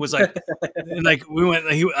 And like, was like, and like, we went,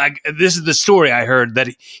 this is the story I heard that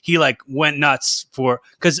he like went nuts for,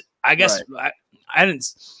 cause I guess I didn't.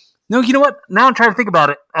 No, you know what? Now I'm trying to think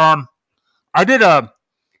about it. I did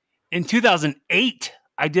in 2008,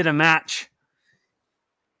 I did a match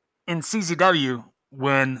in CZW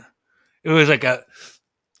when it was like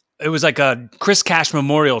a Chris Cash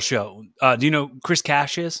memorial show. Do you know who Chris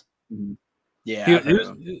Cash is? Yeah.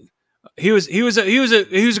 He was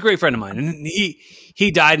a great friend of mine, and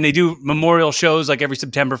he died, and they do memorial shows like every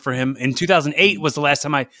September for him. In 2008 was the last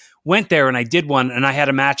time I went there, and I did one, and I had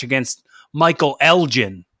a match against Michael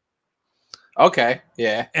Elgin. Okay.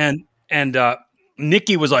 Yeah. And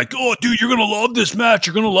Nikki was like, "Oh, dude, you're gonna love this match.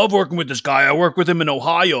 You're gonna love working with this guy. I work with him in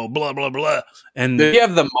Ohio." Blah blah blah. And did he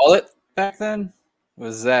have the mullet back then?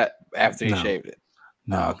 Was that after he shaved it?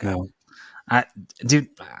 No. I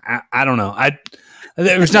don't know.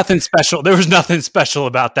 There was nothing special. There was nothing special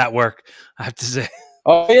about that work, I have to say.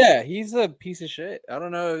 Oh yeah, he's a piece of shit. I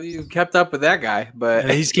don't know if you kept up with that guy,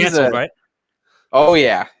 but he's canceled, right? Oh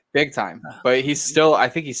yeah. Big time. But I think he's still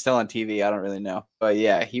on TV. I don't really know. But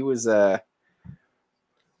yeah, he was a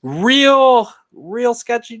real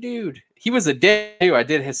sketchy dude. He was a dick too. I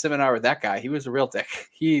did his seminar with that guy. He was a real dick.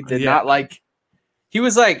 He did not like, he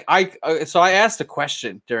was like, so I asked a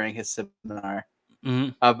question during his seminar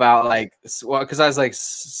about like, well, because I was like,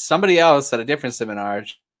 somebody else at a different seminar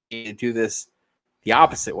to do this the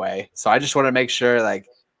opposite way. So I just want to make sure, like,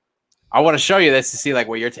 I want to show you this to see like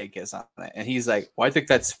what your take is on it. And he's like, well, I think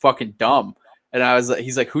that's fucking dumb. And I was like,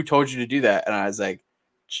 he's like, who told you to do that? And I was like,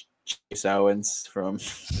 Chase Owens from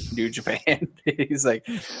New Japan. He's like,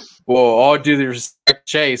 well, I'll do the respect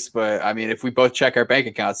Chase, but I mean, if we both check our bank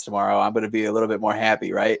accounts tomorrow, I'm going to be a little bit more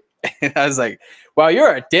happy, right? And I was like, wow,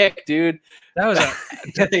 you're a dick, dude. That was a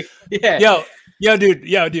yeah. Yo,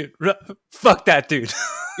 dude, fuck that dude.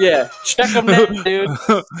 Yeah, check him now, dude.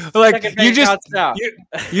 Like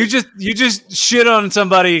you just shit on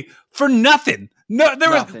somebody for nothing. No, there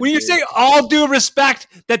was when you say all due respect,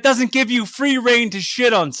 that doesn't give you free reign to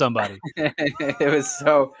shit on somebody. It was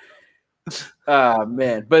so,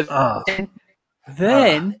 man. But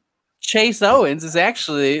then Chase Owens is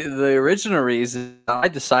actually the original reason I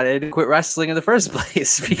decided to quit wrestling in the first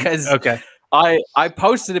place, because I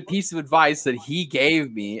posted a piece of advice that he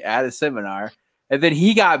gave me at a seminar, and then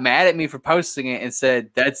he got mad at me for posting it and said,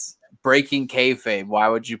 "That's breaking kayfabe. Why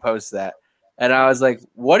would you post that?" And I was like,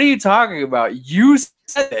 what are you talking about? You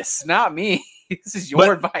said this, not me. This is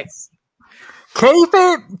your advice.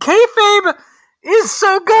 Kayfabe is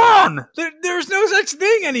so gone. There's no such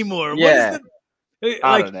thing anymore. Yeah.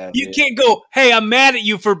 I don't know, you can't go, hey, I'm mad at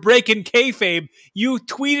you for breaking kayfabe. You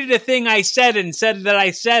tweeted a thing I said and said that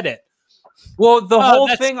I said it. Well, the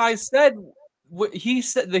whole thing I said, he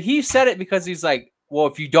said it because he's like, well,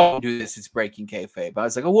 if you don't do this, it's breaking kayfabe. I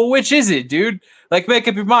was like, oh, well, which is it, dude? Like, make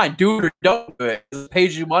up your mind. Do it or don't do it. It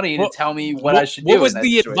pays you money to tell me what I should do. What was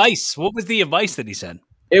the advice? What was the advice that he said?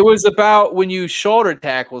 It was about when you shoulder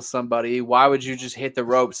tackle somebody, why would you just hit the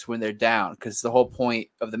ropes when they're down? Because the whole point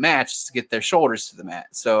of the match is to get their shoulders to the mat.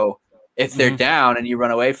 So if they're down and you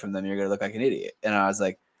run away from them, you're going to look like an idiot. And I was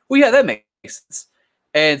like, well, yeah, that makes sense.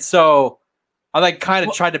 And so I like kind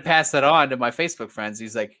of tried to pass that on to my Facebook friends.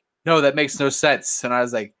 He's like, no, that makes no sense. And I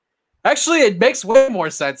was like, actually, it makes way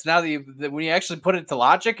more sense now that when you actually put it to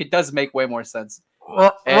logic, it does make way more sense.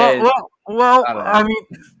 Well, I mean,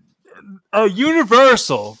 a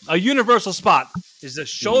universal spot is a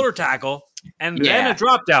shoulder tackle and then a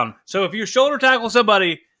drop down. So if you shoulder tackle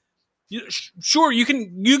somebody, sure, you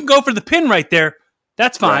can go for the pin right there.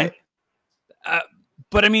 That's fine. Right.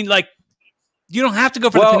 But I mean, like, you don't have to go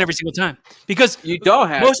for the pin every single time, because you don't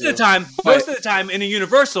have most of the time in a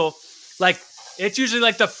universal, like, it's usually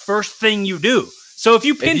like the first thing you do. So if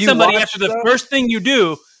you pin somebody after the first thing you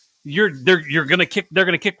do, they're gonna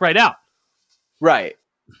kick right out. Right.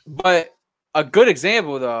 But a good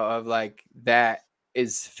example though of like that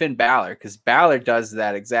is Finn Balor, because Balor does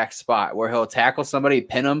that exact spot where he'll tackle somebody,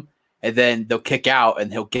 pin them, and then they'll kick out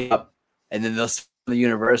and he'll get up, and then they'll the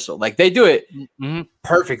universal. Like, they do it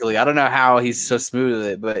perfectly. I don't know how he's so smooth with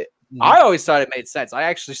it, but I always thought it made sense. I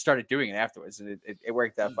actually started doing it afterwards, and it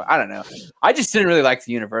worked out fine. I don't know. I just didn't really like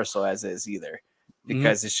the universal as is either,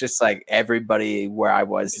 because it's just like everybody where I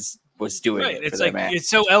was doing it. It's like match.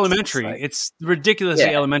 It's so elementary. It's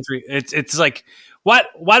ridiculously elementary. It's like, why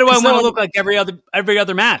do I want to look like every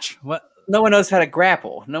other match? What? No one knows how to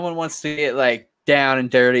grapple. No one wants to get like down and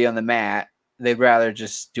dirty on the mat. They'd rather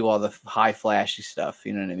just do all the high flashy stuff.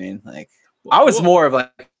 You know what I mean? Like, I was more of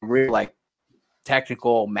like a real like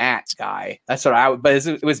technical mat guy. That's what I would. But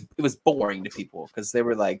it was boring to people because they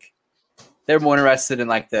were more interested in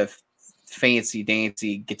like the fancy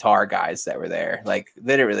dancy guitar guys that were there. Like,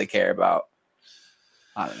 they didn't really care about.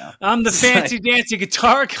 I don't know. I'm the fancy dancy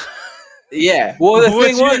guitar guy. Yeah. Well, the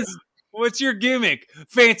thing was. What's your gimmick?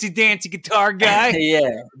 Fancy dancy guitar guy?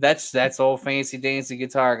 Yeah, that's old fancy dancy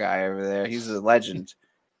guitar guy over there. He's a legend.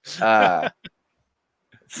 No,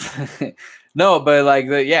 but like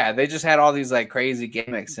they just had all these like crazy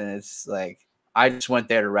gimmicks, and it's like I just went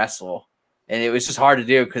there to wrestle, and it was just hard to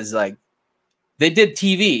do because like they did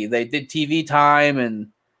TV time, and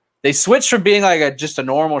they switched from being like just a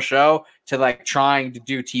normal show to like trying to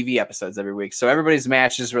do TV episodes every week. So everybody's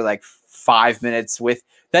matches were like 5 minutes with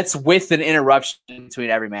an interruption between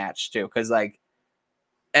every match too, because like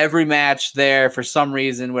every match there for some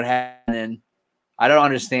reason would happen. I don't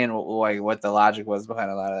understand what the logic was behind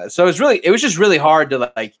a lot of that. So it was just really hard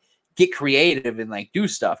to like get creative and like do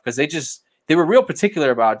stuff, because they were real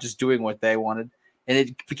particular about just doing what they wanted, and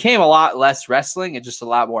it became a lot less wrestling and just a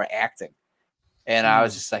lot more acting. And I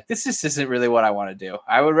was just like, this just isn't really what I want to do.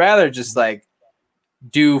 I would rather just like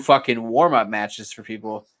do fucking warm-up matches for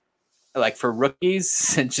people, like for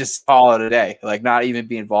rookies, and just call it a day. Like, not even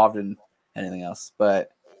be involved in anything else. But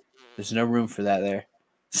there's no room for that there.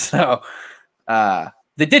 So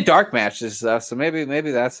they did dark matches though, so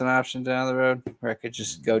maybe that's an option down the road where I could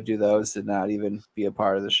just go do those and not even be a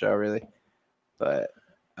part of the show really. But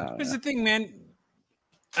here's the thing, man.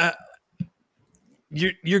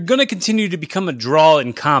 You're gonna continue to become a draw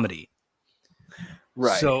in comedy,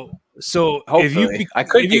 right? So hopefully, I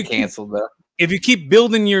could get canceled though. If you keep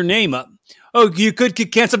building your name up, you could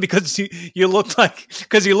get canceled because you look like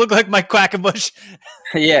Mike Quackenbush.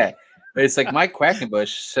 Yeah, it's like Mike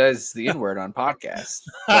Quackenbush says the N-word on podcasts.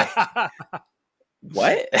 Like,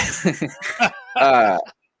 what?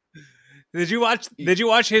 Did you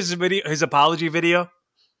watch his video, his apology video?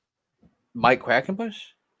 Mike Quackenbush?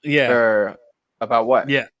 Yeah. Or about what?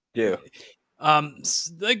 Yeah. Do.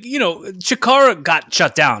 Like, Chikara got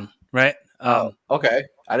shut down, right? Okay.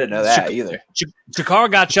 I didn't know that either. Chikara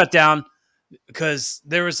got shut down because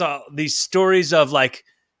there was these stories of like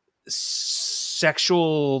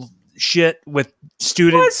sexual shit with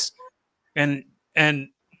students. What?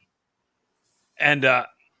 and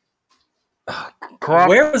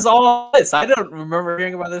where was all this? I don't remember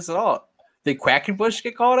hearing about this at all. Did Quackenbush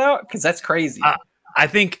get called out? Because that's crazy. I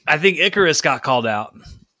think Icarus got called out.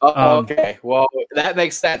 Okay, well that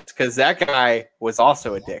makes sense because that guy was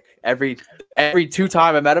also a dick. Every 2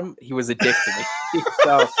 times I met him, he was a dick to me.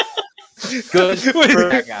 So good for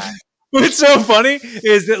that guy. What's so funny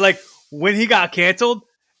is that like when he got canceled,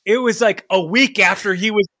 it was like a week after he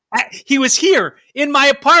was here in my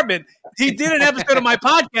apartment. He did an episode of my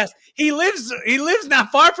podcast. He lives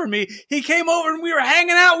not far from me. He came over and we were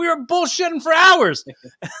hanging out. We were bullshitting for hours.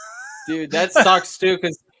 Dude, that sucks too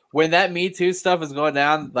because when that Me Too stuff was going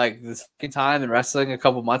down, like the second time in wrestling a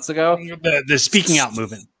couple months ago, the speaking out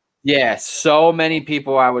movement. Yeah, so many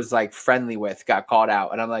people I was like friendly with got called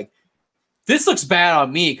out, and I'm like, this looks bad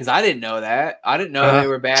on me because I didn't know that. I didn't know they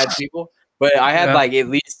were bad people, but I had like at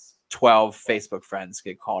least 12 Facebook friends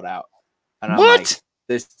get called out, and I'm like,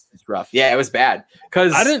 this is rough. Yeah, it was bad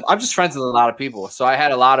because I'm just friends with a lot of people, so I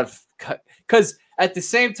had a lot of because at the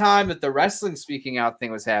same time that the wrestling speaking out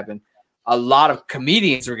thing was happening, a lot of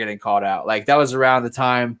comedians were getting called out. Like that was around the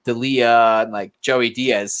time D'Elia and like Joey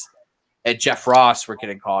Diaz and Jeff Ross were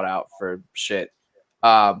getting called out for shit.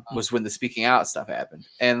 Was when the speaking out stuff happened.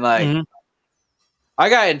 And like I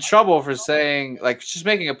got in trouble for saying like just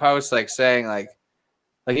making a post like saying like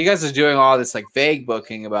you guys are doing all this like vague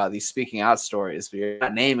booking about these speaking out stories, but you're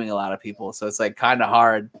not naming a lot of people. So it's like kind of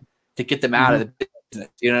hard to get them out of the business.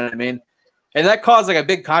 You know what I mean? And that caused like a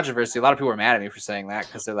big controversy. A lot of people were mad at me for saying that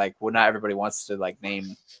because they're like, well, not everybody wants to like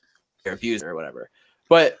name their abuser or whatever.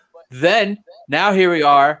 But then now here we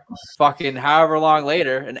are, fucking however long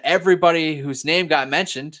later, and everybody whose name got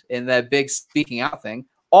mentioned in that big speaking out thing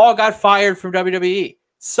all got fired from WWE.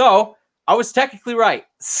 So I was technically right.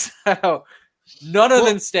 So none of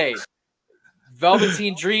them stayed.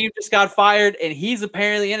 Velveteen Dream just got fired, and he's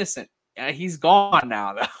apparently innocent. And he's gone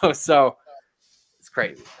now, though. So it's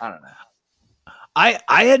crazy. I don't know.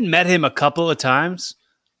 I had met him a couple of times.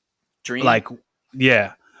 Dream? Like,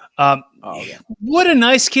 yeah. Okay. What a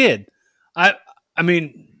nice kid. I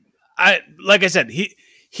mean, like I said, he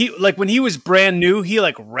like when he was brand new, he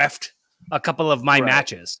like reffed a couple of my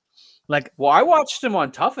matches. Like, well, I watched him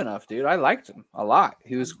on Tough Enough, dude. I liked him a lot.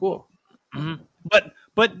 He was cool. Mm-hmm.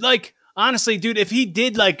 But like honestly, dude, if he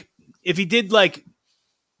did like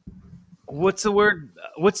what's the word?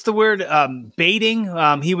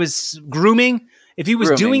 Baiting. He was grooming. If he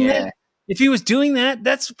was doing that, if he was doing that,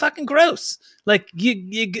 that's fucking gross. Like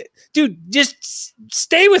you dude, just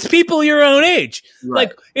stay with people your own age. Right.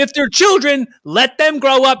 Like if they're children, let them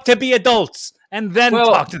grow up to be adults and then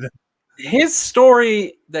talk to them. His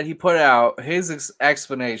story that he put out, his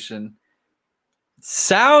explanation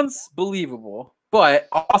sounds believable, but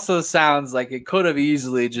also sounds like it could have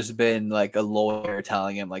easily just been like a lawyer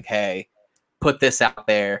telling him like, hey, put this out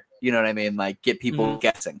there. You know what I mean? Like get people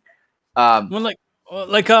guessing. Well,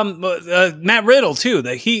 Matt Riddle too.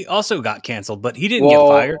 That he also got canceled, but he didn't get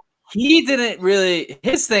fired. He didn't really.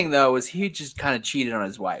 His thing though was he just kind of cheated on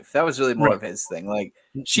his wife. That was really more of his thing. Like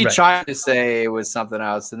she tried to say it was something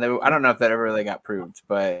else, and I don't know if that ever really got proved.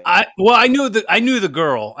 But I knew the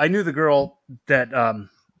girl. I knew the girl that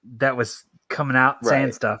that was coming out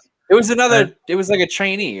saying stuff. It was another. It was like a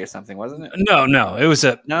trainee or something, wasn't it? No. It was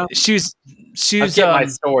a no. She was. I'm getting my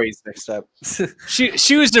stories mixed up.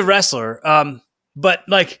 she was the wrestler. But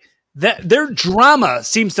like that, their drama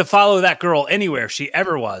seems to follow that girl anywhere she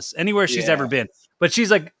ever was, anywhere she's ever been. But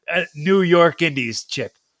she's like a New York Indies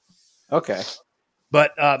chick. Okay.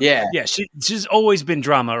 But she's always been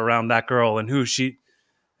drama around that girl and who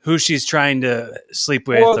she's trying to sleep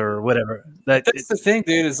with or whatever. That's the thing,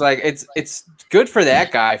 dude. Is like it's good for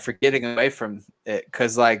that guy for getting away from it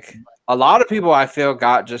because like a lot of people I feel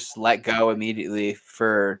got just let go immediately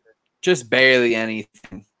for just barely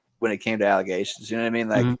anything when it came to allegations. You know what I mean?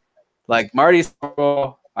 Like Like Marty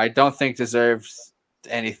Scurll, I don't think deserves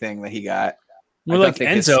anything that he got. We're like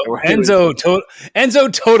Enzo.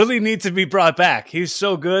 Enzo totally needs to be brought back. He's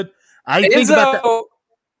so good. I think about that.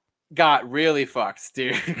 Got really fucked,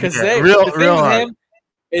 dude. Because the thing with him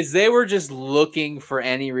is they were just looking for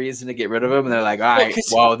any reason to get rid of him, and they're like, all right,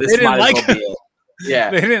 well, this might as well be it.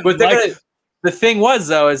 Yeah, but the thing was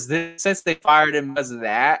though is since they fired him because of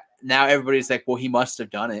that, now everybody's like, well, he must have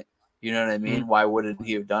done it. You know what I mean? Mm-hmm. Why wouldn't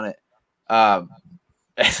he have done it? And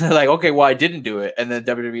they're like, okay, well, I didn't do it. And then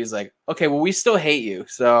WWE is like, okay, well, we still hate you.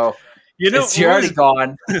 So you're already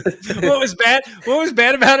gone. What was bad? What was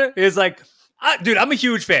bad about it is like, dude, I'm a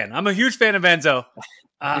huge fan. I'm a huge fan of Enzo.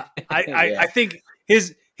 I think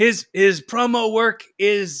his promo work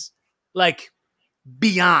is like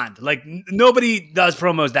beyond. Like nobody does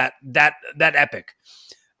promos that epic.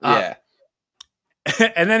 Yeah.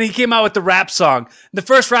 And then he came out with the rap song. The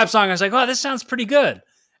first rap song, I was like, oh, this sounds pretty good.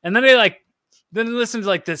 And then then listened to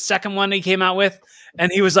like the second one he came out with, and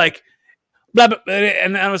he was like, blah, blah, blah,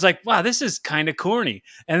 and I was like, wow, this is kind of corny.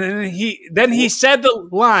 And then he said the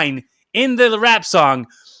line in the rap song,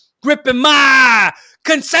 gripping my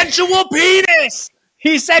consensual penis.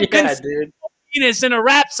 He said consensual penis in a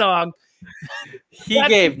rap song. He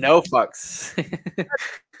gave no fucks.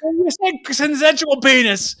 You said consensual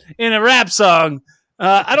penis in a rap song.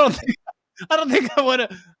 I don't think I want to.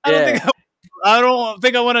 I don't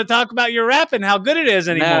think I want to talk about your rap and how good it is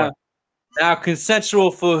anymore. Now,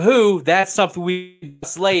 consensual for who? That's something we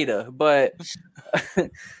discuss later. But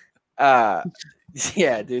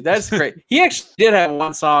yeah, dude, that's great. He actually did have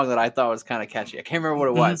one song that I thought was kind of catchy. I can't remember what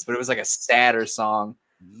it was, but it was like a sadder song.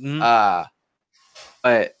 Mm-hmm.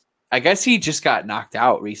 But I guess he just got knocked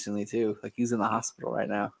out recently too. Like he's in the hospital right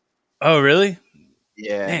now. Oh, really?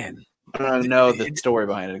 Yeah. Man. I don't know the story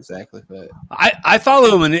behind it exactly, but I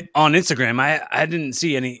follow him on Instagram. I didn't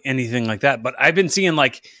see anything like that, but I've been seeing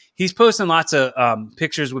like he's posting lots of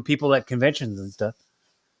pictures with people at conventions and stuff.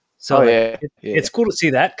 So it's cool to see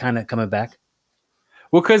that kind of coming back.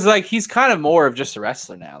 Well, because like he's kind of more of just a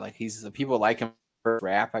wrestler now. Like people like him for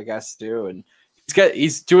rap, I guess, too, and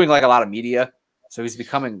he's doing like a lot of media, so he's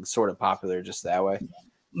becoming sort of popular just that way.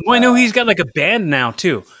 Well, I know he's got like a band now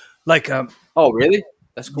too. Like, oh, really?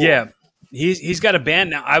 That's cool. Yeah, he's got a band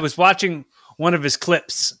now. I was watching one of his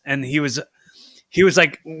clips, and he was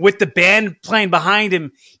like with the band playing behind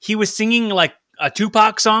him. He was singing like a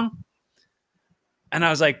Tupac song, and I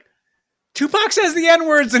was like, Tupac says the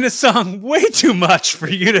N-words in his song way too much for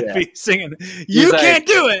you to be singing. You can't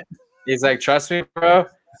do it. He's like, trust me, bro.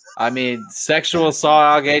 I mean, sexual assault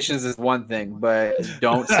allegations is one thing, but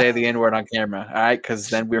don't say the N-word on camera, all right? Because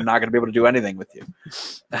then we're not going to be able to do anything with you.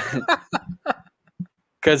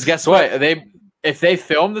 Because guess what? If they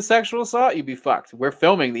film the sexual assault, you'd be fucked. We're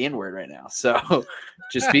filming the N-word right now, so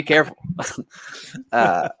just be careful.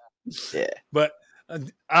 Yeah, but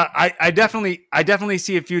I definitely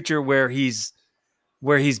see a future where he's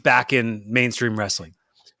back in mainstream wrestling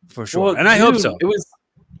for sure, well, and I hope so.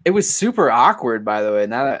 It was super awkward, by the way.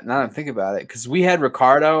 Now that I'm thinking about it, because we had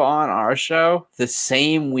Ricardo on our show the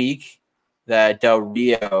same week that Del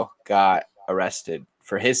Rio got arrested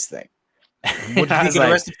for his thing. What did he get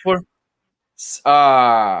arrested for?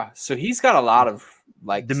 So he's got a lot of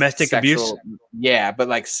like domestic abuse. Yeah, but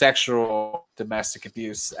like sexual domestic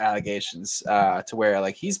abuse allegations to where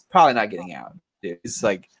like he's probably not getting out. It's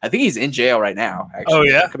like I think he's in jail right now. Actually, oh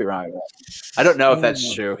yeah, I could be wrong. I don't know if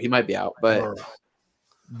that's true. He might be out, but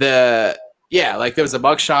like there was a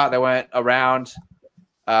mugshot that went around.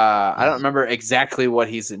 I don't remember exactly what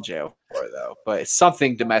he's in jail for though, but it's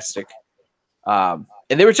something domestic. And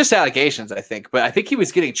they were just allegations, I think, but I think he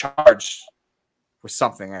was getting charged for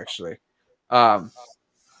something actually. And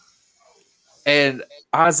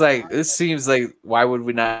I was like, this seems like, why would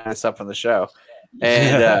we not have this up on the show?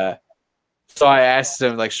 And so I asked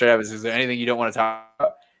him like straight up, is there anything you don't want to talk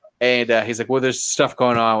about? And he's like, well, there's stuff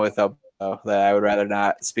going on with that I would rather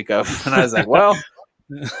not speak of. And I was like, well,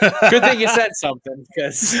 good thing you said something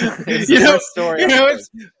because it's the story.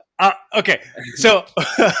 Okay, so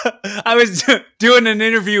I was doing an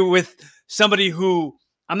interview with somebody who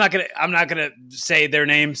I'm not gonna say their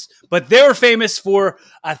names, but they were famous for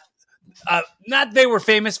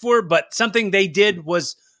but something they did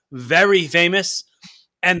was very famous.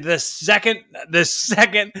 And the second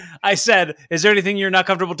I said, "Is there anything you're not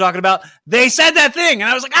comfortable talking about?" They said that thing,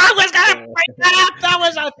 and I was like, "I was gonna bring that up. That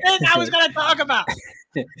was a thing I was gonna talk about."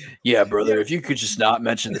 Yeah, brother. If you could just not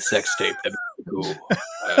mention the sex tape, that'd be cool.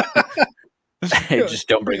 Just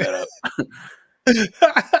don't bring that up.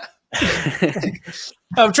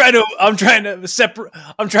 I'm trying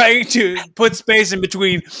to put space in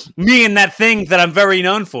between me and that thing that I'm very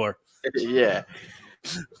known for. Yeah.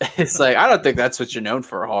 It's like, I don't think that's what you're known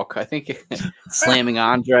for, Hulk. I think slamming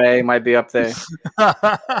Andre might be up there.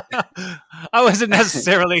 I wasn't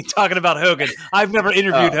necessarily talking about Hogan. I've never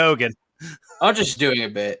interviewed Hogan. I'm just doing a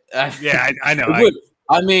bit. Yeah, I know.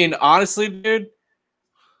 I mean, honestly, dude,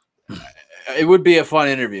 it would be a fun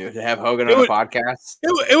interview to have Hogan on a podcast.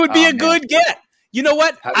 It would be a good get. You know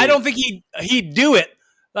what? I don't think he'd do it.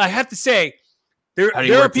 I have to say, there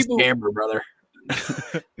are people. Camera, brother.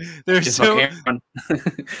 There's so.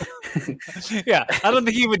 Yeah, I don't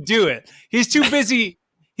think he would do it. He's too busy.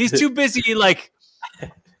 He's too busy. Like,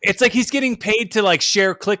 it's like he's getting paid to like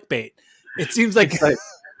share clickbait. It seems like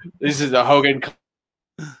this is a Hogan.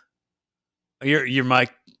 Your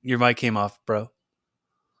mic came off, bro.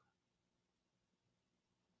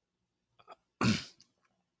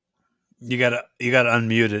 You gotta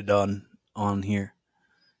unmute it on here.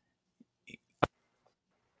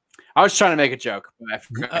 I was trying to make a joke, but I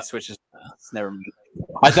forgot my switches. Never mind.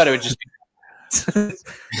 I thought it would just be.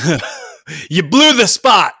 You blew the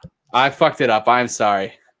spot. I fucked it up. I'm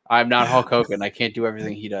sorry. I'm not Hulk Hogan. I can't do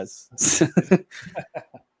everything he does.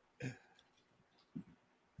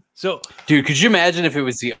 So, dude, could you imagine if it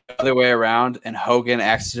was the other way around and Hogan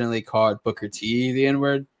accidentally called Booker T the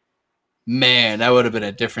N-word? Man, that would have been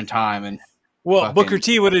a different time. And Booker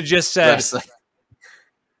T would have just said, wrestling.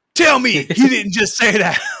 "Tell me he didn't just say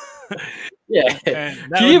that." Yeah.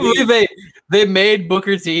 Can you believe they made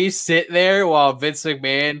Booker T sit there while Vince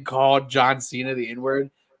McMahon called John Cena the N-word?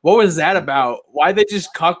 What was that about? Why'd they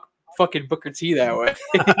just cuck fucking Booker T that way?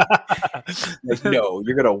 Like, no,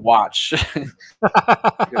 you're gonna watch.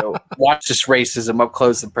 Watch this racism up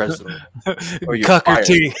close and personal. Or you're Cucker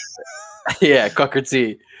T. Yeah, Cucker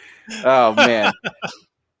T. Oh man.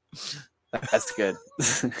 That's good.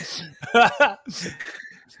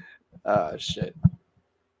 Oh shit.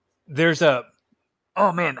 There's I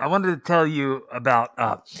wanted to tell you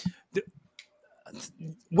about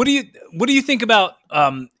what do you think about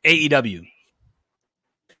AEW?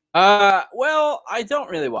 Well, I don't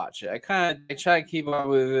really watch it. I try to keep up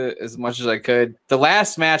with it as much as I could. The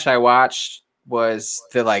last match I watched was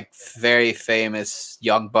the like very famous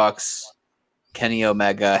Young Bucks, Kenny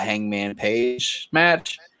Omega, Hangman Page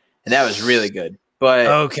match, and that was really good. But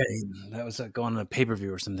okay, that was going on a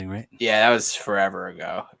pay-per-view or something, right? Yeah, that was forever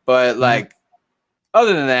ago. But like,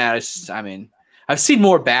 other than that, I've seen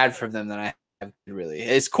more bad from them than I have really.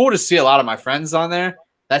 It's cool to see a lot of my friends on there.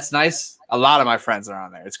 That's nice. A lot of my friends are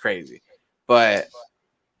on there. It's crazy. But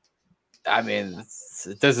I mean,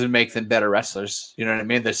 it doesn't make them better wrestlers. You know what I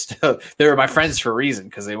mean? They were my friends for a reason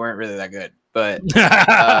because they weren't really that good. But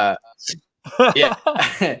yeah.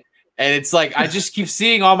 And it's like I just keep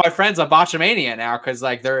seeing all my friends on Botchamania now because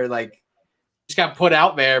like they're like just got put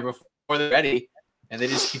out there before they're ready, and they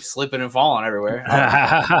just keep slipping and falling everywhere.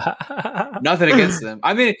 Nothing against them.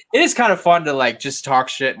 I mean, it is kind of fun to like just talk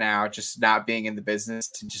shit now, just not being in the business.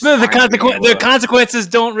 Just the consequences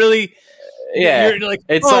don't really. Yeah, you're like,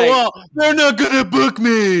 well, they're not gonna book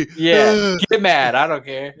me. Yeah, get mad. I don't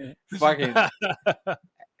care. Fucking,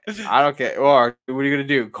 I don't care. Or what are you gonna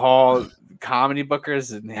do? Call comedy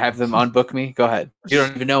bookers and have them unbook me? Go ahead. You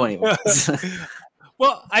don't even know anyone.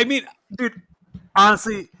 Well, I mean, dude,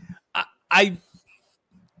 honestly, I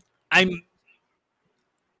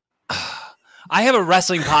have a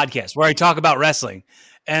wrestling podcast where I talk about wrestling,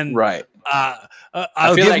 and right.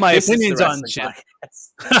 I'll give my opinions on shit.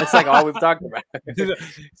 That's like all we've talked about.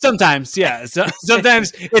 Sometimes, yeah.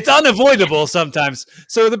 Sometimes it's unavoidable. Sometimes,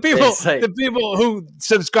 so the people who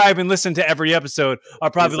subscribe and listen to every episode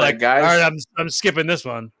are probably like, guys, all right, I'm skipping this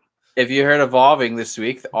one. If you heard Evolving this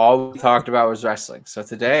week, all we talked about was wrestling. So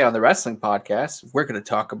today on the wrestling podcast, we're going to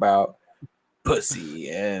talk about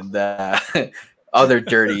pussy and other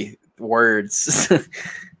dirty words.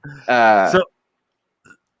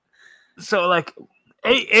 So like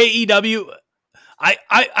AEW,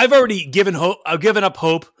 I've already given hope. I've given up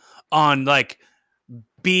hope on like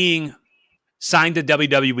being signed to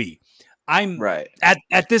WWE. I'm right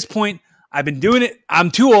at this point. I've been doing it.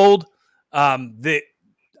 I'm too old. But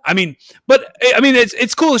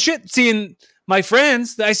it's cool as shit seeing my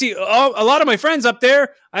friends. I see a lot of my friends up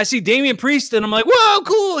there. I see Damian Priest, and I'm like, whoa,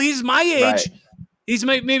 cool. He's my age. Right. He's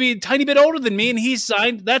maybe a tiny bit older than me, and he's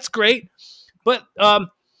signed. That's great. But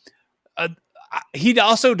he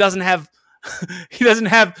also doesn't have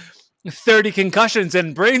 30 concussions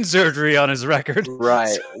and brain surgery on his record.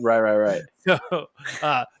 Right. So,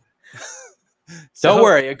 don't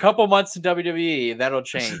worry, a couple months in WWE, that'll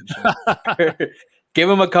change. Give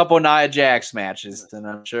him a couple Nia Jax matches, and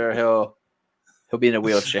I'm sure he'll be in a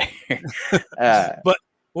wheelchair. But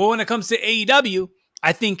when it comes to AEW,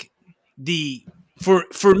 I think the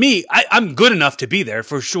for me, I'm good enough to be there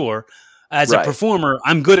for sure. As a performer,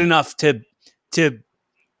 I'm good enough to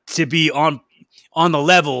be on the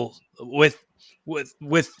level with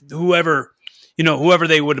whoever, whoever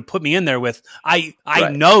they would have put me in there with. I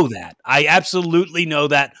know that. I absolutely know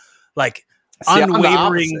that. Like,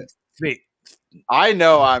 unwavering faith. I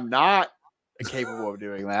know I'm not capable of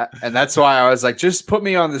doing that, and that's why I was like, just put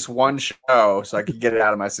me on this one show so I could get it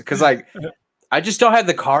out of myself. Because like, I just don't have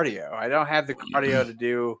the cardio. I don't have the cardio to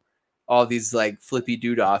do all these like flippy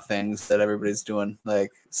doodah things that everybody's doing.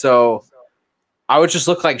 Like, so I would just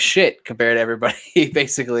look like shit compared to everybody.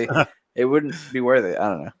 Basically, it wouldn't be worth it. I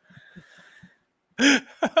don't know.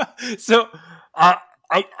 So,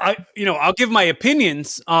 I'll give my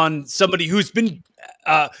opinions on somebody who's been,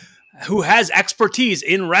 who has expertise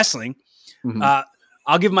in wrestling. Mm-hmm.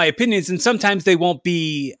 I'll give my opinions, and sometimes they won't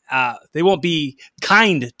be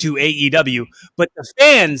kind to AEW, but the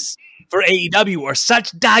fans for AEW are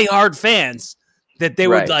such diehard fans that they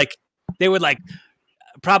would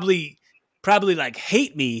probably like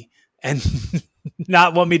hate me and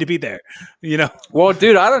not want me to be there, Well,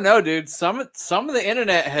 dude, I don't know, dude. Some of the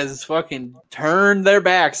internet has fucking turned their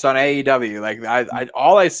backs on AEW. Like, I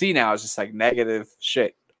all I see now is just like negative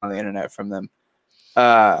shit on the internet from them.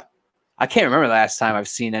 I can't remember the last time I've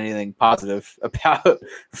seen anything positive about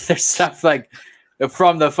their stuff, like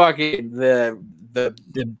from the fucking the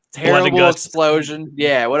terrible explosion.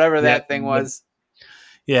 Yeah, whatever that thing was.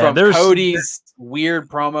 Yeah, from Cody's weird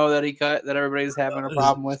promo that he cut that everybody's having a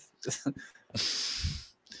problem with.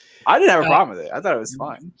 I didn't have a problem with it. I thought it was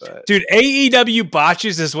fine. But. Dude, AEW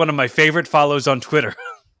Botches is one of my favorite follows on Twitter.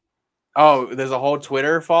 Oh, there's a whole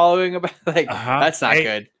Twitter following about that's not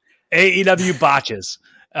good. AEW Botches.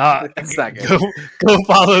 That's not good. Go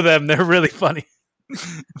follow them. They're really funny.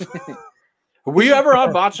 Were you ever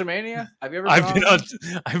on Botchamania? Have you ever?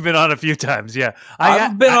 I've been on a few times. Yeah,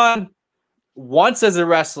 I've been on once as a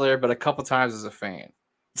wrestler, but a couple times as a fan.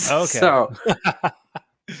 Okay.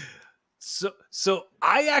 So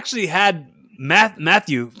I actually had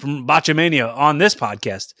Matthew from Botchamania on this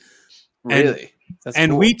podcast. Really? That's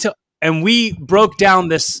cool. We broke down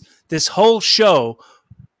this whole show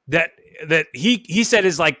that he said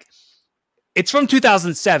is like, it's from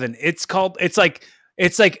 2007. It's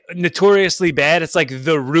like notoriously bad. It's like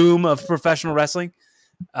the Room of professional wrestling.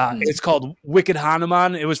 It's called Wicked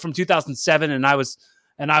Hanuman. It was from 2007, and I was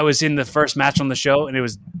in the first match on the show, and it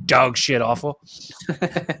was dog shit awful.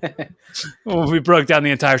 We broke down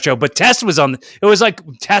the entire show, but Test was on. It was like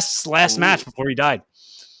Test's last match before he died.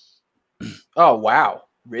 Oh wow!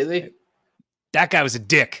 Really? That guy was a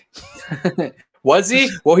dick. Was he?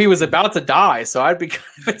 Well, he was about to die, so I'd be kind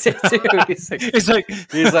of a dick too.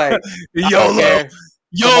 He's like YOLO.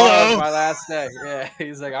 YOLO. My last day. Yeah.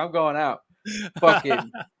 He's like, I'm going out.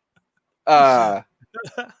 Fucking.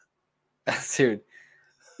 Dude.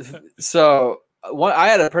 So I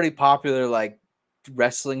had a pretty popular like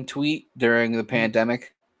wrestling tweet during the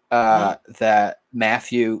pandemic that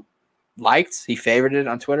Matthew liked. He favorited it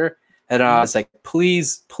on Twitter. And I was like,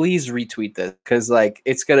 please retweet this, because like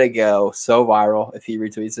it's gonna go so viral if he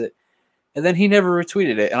retweets it. And then he never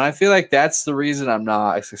retweeted it. And I feel like that's the reason I'm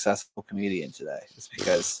not a successful comedian today. It's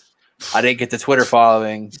because I didn't get the Twitter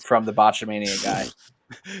following from the Botchamania guy.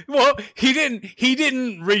 Well, he didn't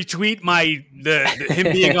retweet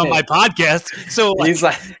him being on my podcast. So like, he's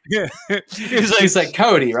like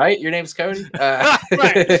Cody, right? Your name's Cody. Right.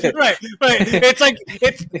 It's like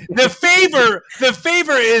the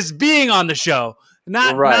favor is being on the show,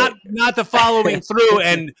 not the following through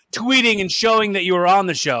and tweeting and showing that you were on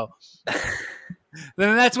the show.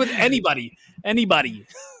 Then that's with anybody. For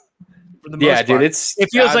the most part. Dude,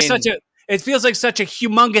 it feels like such a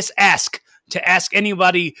humongous ask to ask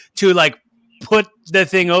anybody to like put the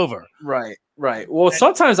thing over. Right. Well,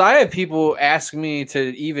 sometimes I have people ask me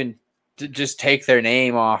to just take their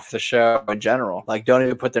name off the show in general. Like, don't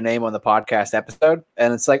even put their name on the podcast episode.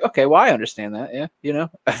 And it's like, okay, well, I understand that. Yeah.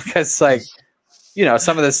 Because like,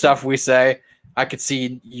 some of the stuff we say, I could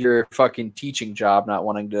see your fucking teaching job not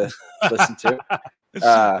wanting to listen to.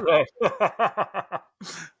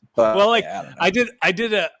 But well, like I did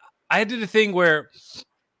a thing where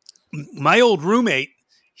my old roommate,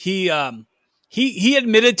 he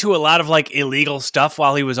admitted to a lot of like illegal stuff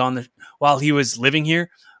while he was living here.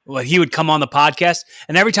 Well, he would come on the podcast,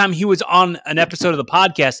 and every time he was on an episode of the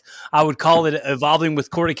podcast, I would call it Evolving with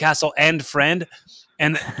Corey Castle and Friend,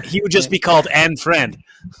 and he would just be called and Friend.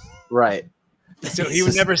 Right. So he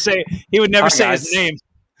would never say his name.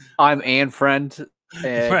 I'm and Friend.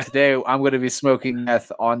 And today I'm going to be smoking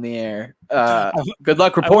meth on the air. Good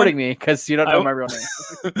luck reporting me because you don't know my real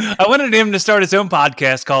name. I wanted him to start his own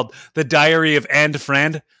podcast called The Diary of And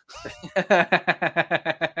Friend.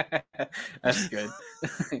 That's good.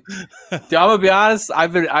 Dude, I'm gonna be honest.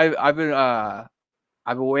 I've been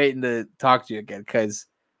waiting to talk to you again because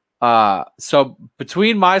so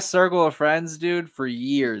between my circle of friends, dude, for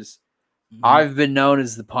years, I've been known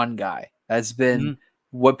as the pun guy. That's been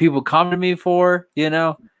what people come to me for, you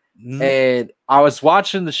know. And I was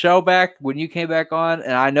watching the show back when you came back on,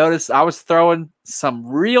 and I noticed I was throwing some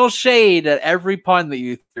real shade at every pun that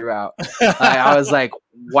you threw out. I was like,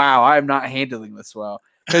 wow, I'm not handling this well.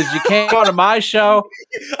 Because you came on to my show.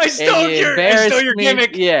 I stole your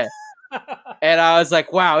gimmick. Yeah. And I was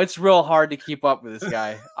like, wow, it's real hard to keep up with this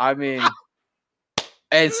guy. I mean,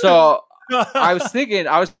 and so I was thinking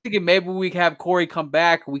maybe we could have Corey come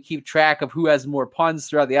back. We keep track of who has more puns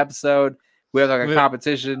throughout the episode. We have like a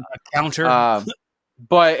competition. A counter.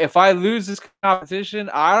 But if I lose this competition,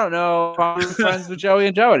 I don't know if I'm friends with Joey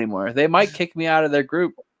and Joe anymore. They might kick me out of their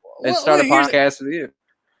group and start a podcast with you.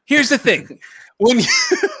 Here's the thing.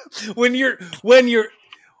 When you're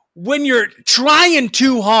trying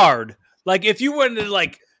too hard, like if you wanted to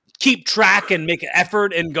like keep track and make an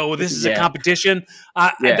effort and go, this is a competition,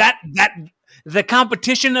 that the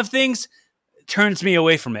competition of things turns me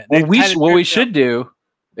away from it. Well, what we should do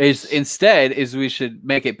is we should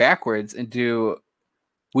make it backwards and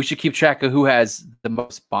we should keep track of who has the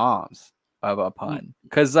most bombs of a pun.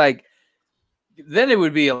 Because like then it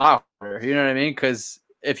would be a lot harder, you know what I mean? Because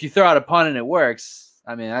if you throw out a pun and it works,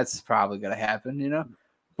 I mean that's probably gonna happen, you know.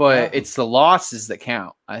 But it's the losses that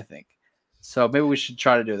count, I think. So maybe we should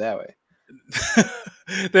try to do it that way.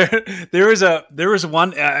 there was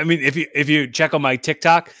one. I mean, if you check on my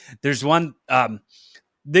TikTok, there's one.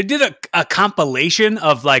 They did a compilation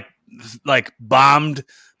of like bombed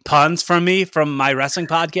puns from me from my wrestling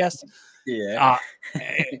podcast. Yeah.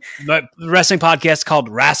 The wrestling podcast called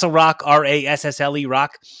Rassle Rock, RASSLE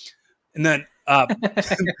Rock, and then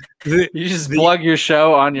you just plug your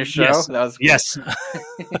show on your show. Yes, that was cool. Yes.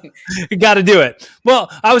 You got to do it. Well,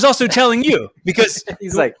 I was also telling you because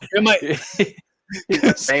he's like, because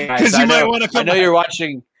you might want to come. I know you're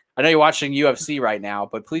watching UFC right now,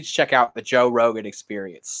 but please check out the Joe Rogan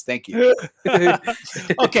Experience. Thank you.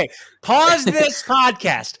 Okay, pause this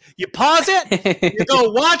podcast. You pause it. You go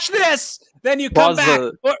watch this. Then you come back.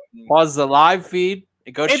 Pause the live feed.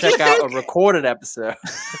 And go check out a recorded episode.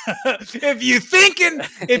 If you're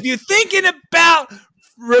thinking about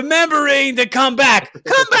remembering to come back.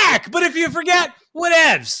 But if you forget,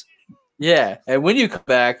 whatevs. Yeah, and when you come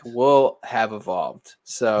back, we'll have evolved.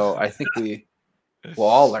 So I think we'll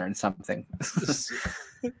all learn something.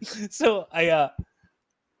 So I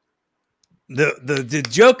the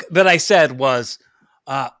joke that I said was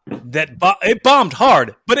that it bombed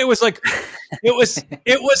hard, but it was like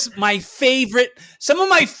it was my favorite. Some of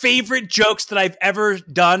my favorite jokes that I've ever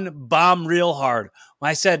done bomb real hard.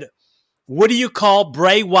 I said, "What do you call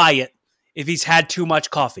Bray Wyatt if he's had too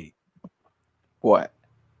much coffee?" What?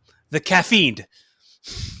 The caffeine.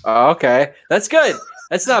 Oh, okay, that's good.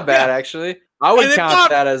 That's not bad, actually. I would count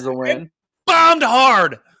that as a win. It bombed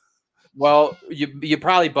hard. Well, you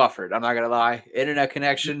probably buffered. I'm not gonna lie. Internet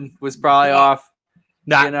connection was probably off.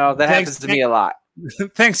 Nah, you know that happens to me a lot.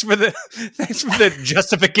 Thanks for the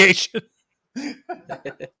justification.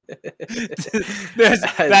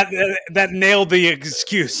 that nailed the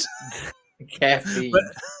excuse. Caffeine.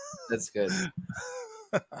 That's good.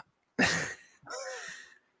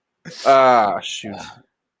 Shoot.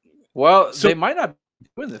 Well, they might not be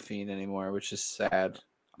doing the Fiend anymore, which is sad.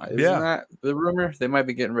 Isn't that the rumor? They might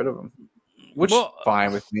be getting rid of him, which is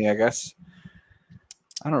fine with me, I guess.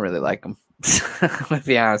 I don't really like him. Let's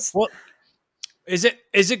be honest. Well, is it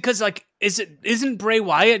because like isn't Bray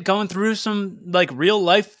Wyatt going through some like real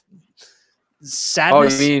life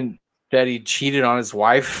sadness? Oh, you mean that he cheated on his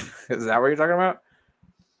wife? Is that what you're talking about?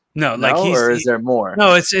 No, or is there more?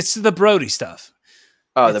 No, it's the Brody stuff.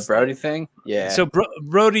 Oh, the Brody thing? Yeah. So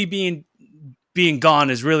Brody being gone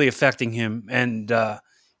is really affecting him, and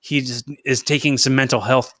he just is taking some mental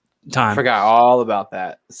health time. I forgot all about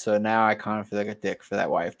that. So now I kind of feel like a dick for that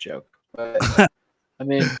wife joke. But I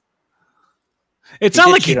mean, it's not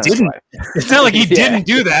like he didn't. It's not like he didn't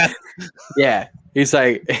do that. Yeah, he's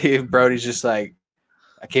like, Brody's just like,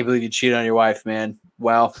 I can't believe you cheated on your wife, man.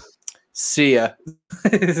 Well, see ya.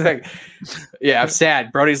 It's like, yeah, I'm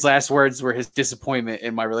sad. Brody's last words were his disappointment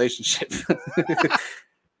in my relationship.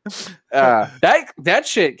 That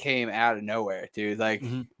shit came out of nowhere, dude. Like,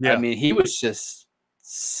 I mean, he was just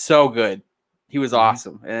so good. He was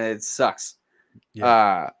awesome, and it sucks.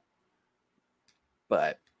 Yeah.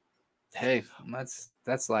 But hey,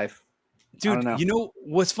 that's life. Dude, you know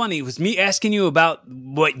what's funny was me asking you about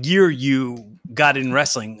what year you got in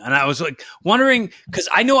wrestling, and I was like wondering because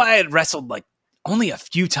I know I had wrestled like only a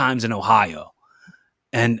few times in Ohio,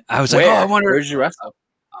 and I was like, oh, I wonder where'd you wrestle?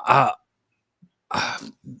 Do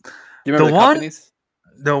you remember the companies?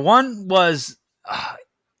 The one was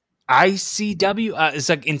ICW. It's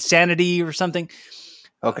like Insanity or something.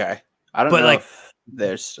 Okay, I don't know like, if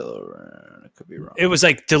they're still around. It could be wrong. It was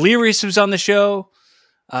like Delirious was on the show.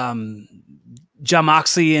 John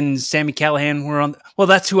Moxley and Sami Callihan were on. Well,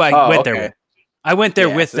 that's who I went there with. I went there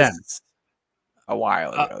with them a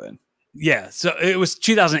while ago. Then, yeah. So it was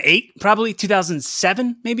 2008, probably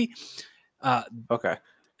 2007, maybe. Okay.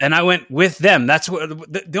 And I went with them. That's what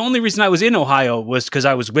the only reason I was in Ohio was because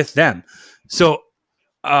I was with them. So,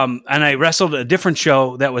 and I wrestled a different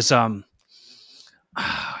show that was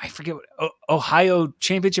I forget what Ohio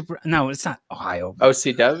Championship. No, it's not Ohio.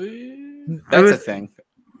 OCW. That's a thing.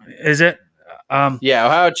 Is it? Yeah,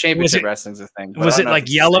 Ohio Championship Wrestling's a thing. Was it like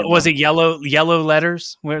yellow? Was it yellow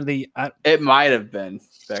letters? Where the? It might have been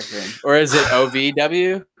back then, or is it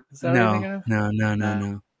OVW? Is that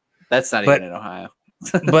No. That's not even in Ohio.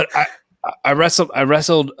 But I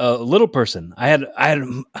wrestled a little person. I had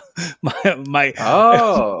my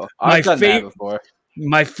I've done that before.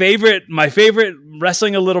 My favorite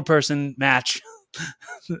wrestling a little person match.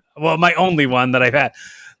 Well, my only one that I've had.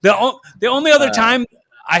 The only other time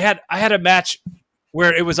I had a match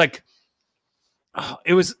where it was like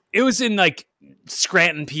it was in like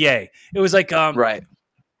Scranton, PA. It was like right.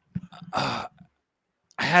 I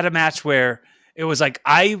had a match where it was like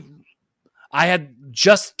I had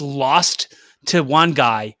just lost to one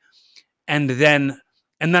guy, and then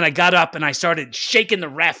I got up and I started shaking the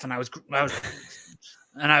ref, and I was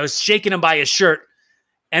shaking him by his shirt,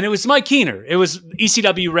 and it was Mike Keener. It was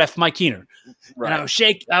ECW ref Mike Keener, right. And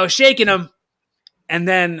I was shaking him, and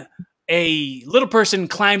then a little person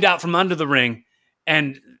climbed out from under the ring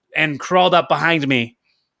and crawled up behind me,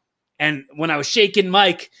 and when I was shaking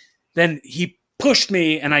Mike, then he pushed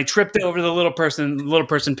me and I tripped over the little person. The little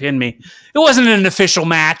person pinned me. It wasn't an official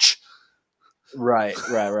match. Right.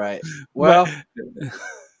 Well,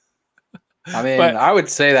 I mean, I would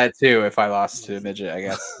say that too if I lost to a midget, I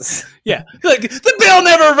guess. Yeah. Like, the bell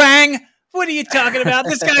never rang. What are you talking about?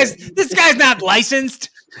 This guy's not licensed.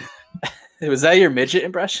 Was that your midget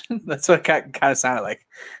impression? That's what it kind of sounded like.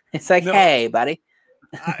 It's like, hey, buddy.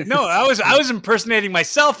 No, I was impersonating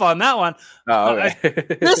myself on that one. Oh,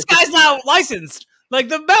 okay. This guy's not licensed. Like,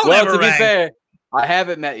 the bell never rang. To be fair, I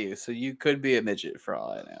haven't met you, so you could be a midget for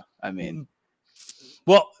all I know. I mean,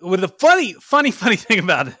 well, the funny thing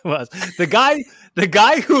about it was the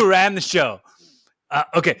guy who ran the show.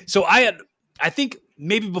 Okay, so I think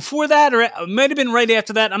maybe before that, or it might have been right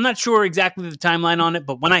after that. I'm not sure exactly the timeline on it,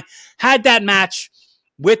 but when I had that match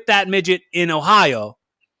with that midget in Ohio,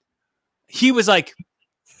 he was like.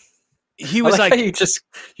 He was like you just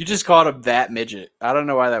called him that midget. I don't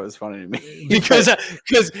know why that was funny to me. because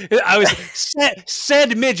I was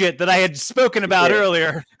said midget that I had spoken about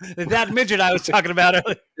earlier. That midget I was talking about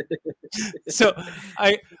earlier. So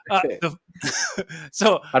I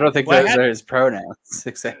don't think those are his pronouns.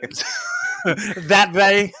 6 seconds. That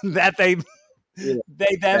they them.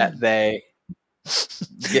 That they.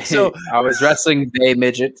 So I was wrestling they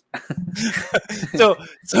midget.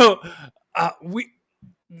 We.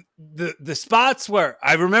 The spots where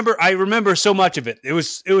I remember so much of it. It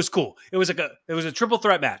was cool. It was a triple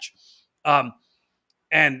threat match.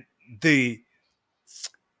 And the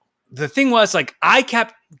thing was like I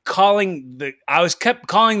kept calling the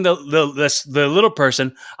little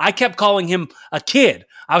person. I kept calling him a kid.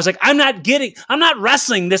 I was like, I'm not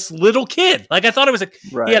wrestling this little kid. Like I thought it was like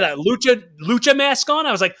he had a lucha mask on.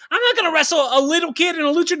 I was like, I'm not gonna wrestle a little kid in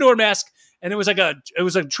a luchador mask. And it was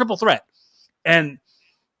a triple threat. And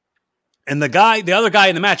the other guy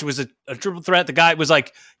in the match was a triple threat. The guy was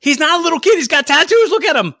like, he's not a little kid. He's got tattoos. Look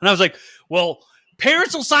at him. And I was like, well,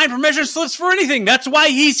 parents will sign permission slips for anything. That's why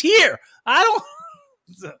he's here. I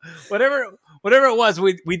don't, whatever it was.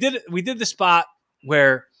 We did the spot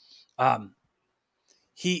where,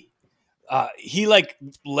 he like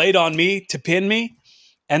laid on me to pin me.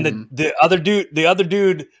 And the other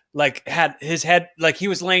dude like had his head, like he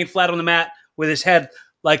was laying flat on the mat with his head,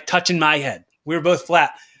 like touching my head. We were both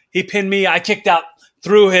flat. He pinned me. I kicked out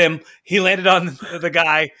through him. He landed on the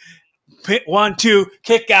guy. 1, 2,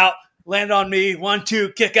 kick out. Landed on me. 1,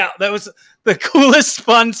 2, kick out. That was the coolest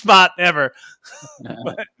fun spot ever.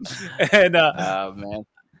 Oh man!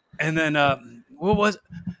 And then what was?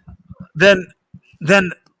 Then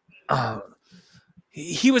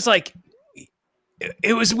he was like,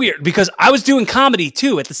 it was weird because I was doing comedy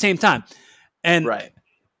too at the same time. And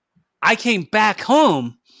I came back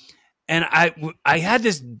home and I had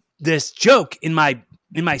this joke in my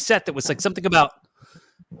set that was like something about,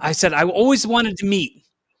 I said, I always wanted to meet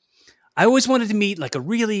like a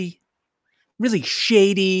really, really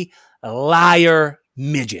shady liar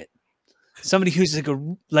midget. Somebody who's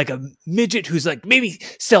like a midget who's like maybe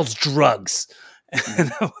sells drugs.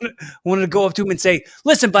 And I wanted to go up to him and say,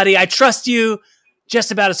 listen, buddy, I trust you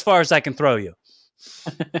just about as far as I can throw you.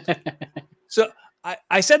 So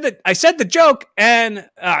I said the joke and,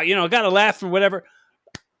 got a laugh or whatever.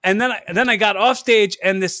 And then I got off stage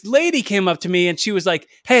and this lady came up to me and she was like,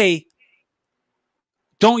 hey,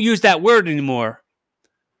 don't use that word anymore.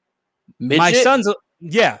 Midget? My son's...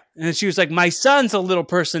 Yeah. And she was like, my son's a little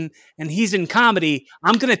person and he's in comedy.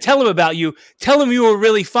 I'm going to tell him about you. Tell him you were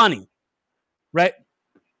really funny. Right.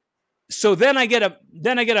 So then I get a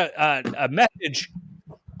message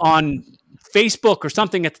on Facebook or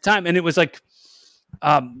something at the time. And it was like,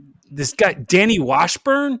 this guy, Danny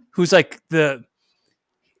Washburn, who's like do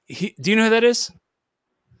you know who that is?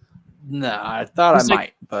 No, I thought I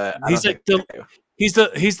might, but he's like he's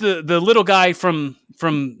the little guy from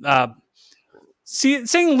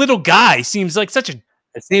saying little guy seems like such a...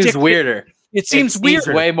 It seems weirder. It seems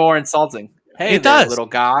weirder. Way more insulting. Hey, it does. Little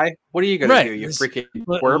guy. What are you going to do? You freaking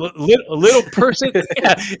twerp? Little person.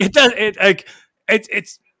 Yeah, it does.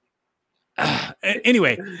 It's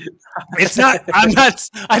anyway, it's not...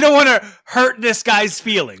 I don't want to hurt this guy's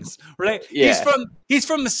feelings, right? Yeah. He's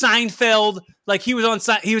from Seinfeld. Like he was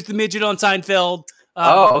the midget on Seinfeld.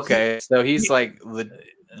 Okay. So he's like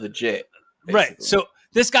legit. Basically. Right. So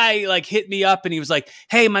this guy like hit me up and he was like,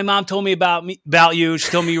 hey, my mom told me about you.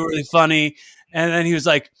 She told me you were really funny. And then he was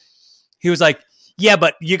like, yeah,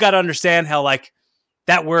 but you got to understand how like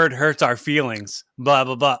that word hurts our feelings, blah,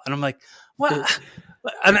 blah, blah. And I'm like, what?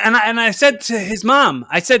 And I said to his mom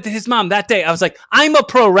that day, I was like, I'm a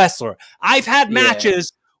pro wrestler. I've had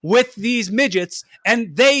matches with these midgets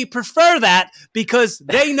and they prefer that because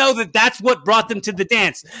they know that that's what brought them to the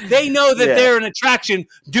dance. They know that they're an attraction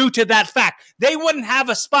due to that fact. They wouldn't have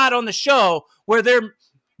a spot on the show where they're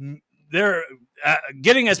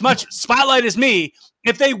getting as much spotlight as me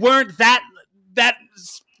if they weren't that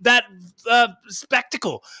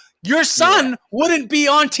spectacle. Your son wouldn't be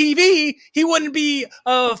on TV. He wouldn't be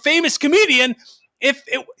a famous comedian if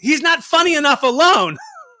he's not funny enough alone.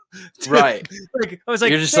 Right. Like, I was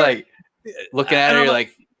like, you're just like looking at her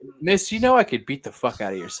like, miss, I could beat the fuck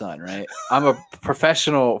out of your son, right? I'm a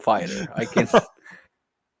professional fighter. I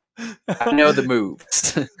know the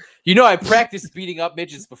moves. I practiced beating up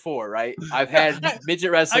midgets before, right? I've had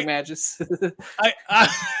midget wrestling matches.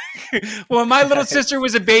 When my little sister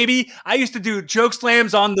was a baby, I used to do choke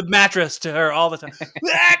slams on the mattress to her all the time.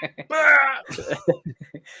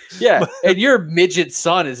 Yeah, and your midget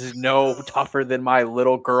son is no tougher than my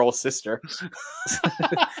little girl sister.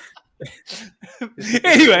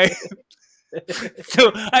 Anyway.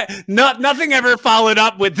 So nothing ever followed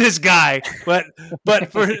up with this guy, but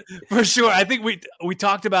for sure, I think we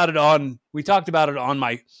talked about it on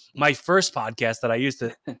my first podcast that I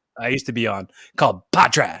used to be on called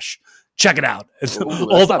Pod Trash. Check it out. It's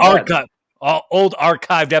old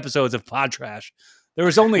archived episodes of Pod Trash. We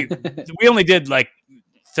only did like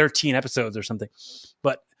 13 episodes or something,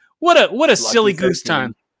 but what a silly goose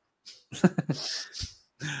time.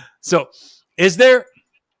 So, is there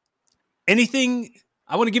anything?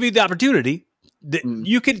 I want to give you the opportunity that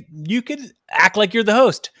you could act like you're the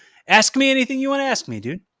host. Ask me anything you want to ask me,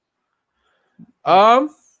 dude. Well,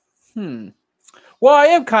 I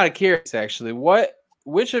am kind of curious actually.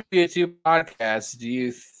 Which of your two podcasts do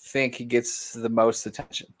you think gets the most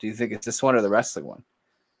attention? Do you think it's this one or the wrestling one?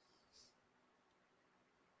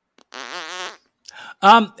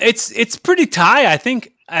 It's pretty tie, I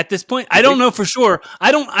think, at this point. I don't know for sure.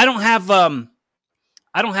 I don't have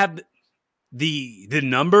the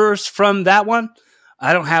numbers from that one.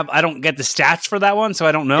 I don't get the stats for that one, so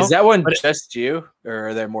I don't know. Is that one just you, or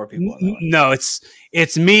are there more people on that one? No,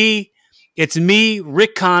 it's me,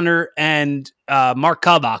 Rick Connor, and Mark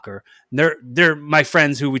Kalbacher. They're my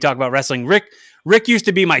friends who we talk about wrestling. Rick used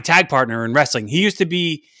to be my tag partner in wrestling. He used to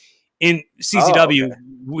be in CZW. Oh, okay.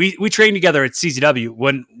 We trained together at CZW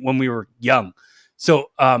when we were young.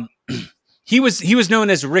 So he was known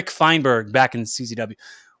as Rick Feinberg back in CZW.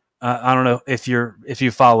 I don't know if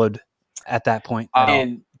you followed at that point.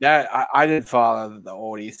 I didn't follow the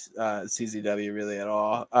old CZW really at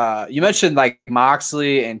all. You mentioned like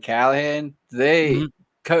Moxley and Callahan.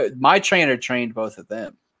 My trainer trained both of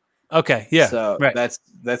them. Okay, yeah. So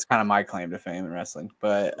that's kind of my claim to fame in wrestling.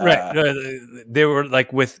 But right, they were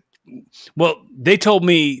like with Well, they told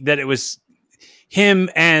me that it was him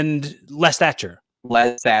and Les Thatcher.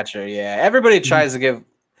 Les Thatcher, yeah. Everybody tries to give.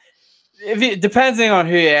 Depending on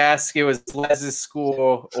who you ask, it was Les's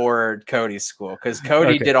school or Cody's school, because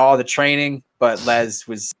Cody did all the training, but Les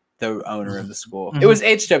was the owner of the school. It was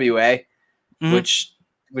HWA, which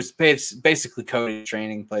was basically Cody's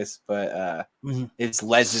training place, but it's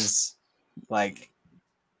Les's like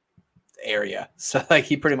area. So like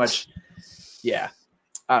he pretty much, I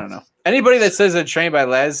don't know. Anybody that says they're trained by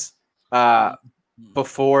Les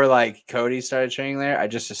before like Cody started training there, I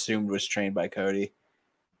just assumed was trained by Cody.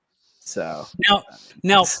 So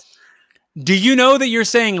now, do you know that you're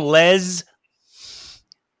saying Les?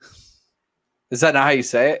 Is that not how you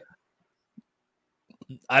say it?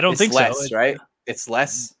 I don't think Les, so. Right? It's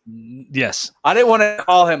Les. Yes. I didn't want to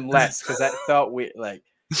call him Les because that felt weird, like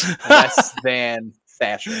less than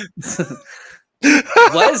Thatcher.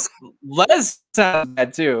 Les sounds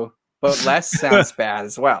bad too, but Les sounds bad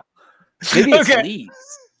as well. Maybe it's Lees.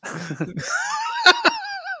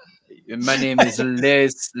 My name is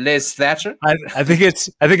Les Thatcher. I think it's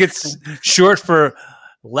short for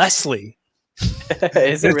Leslie.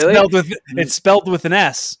 Is it really? It's spelled with an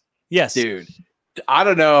S. Yes, dude. I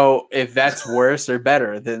don't know if that's worse or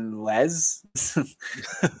better than Les.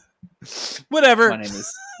 Whatever. My name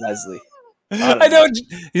is Leslie. I know.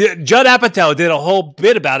 Judd Apatow did a whole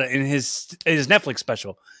bit about it in his Netflix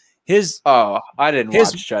special. I didn't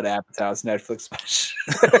watch Judd Apatow's Netflix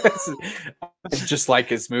special. Just like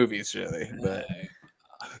his movies, really. But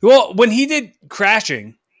well, when he did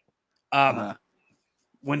Crashing,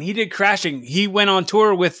 he went on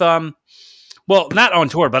tour with well, not on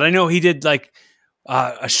tour, but I know he did like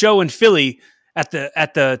a show in Philly at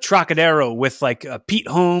the Trocadero with like Pete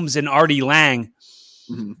Holmes and Artie Lang,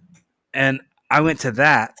 and I went to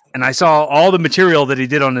that and I saw all the material that he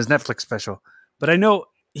did on his Netflix special. But I know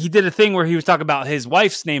he did a thing where he was talking about his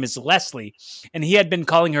wife's name is Leslie, and he had been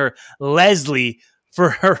calling her Leslie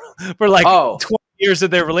for like 20 years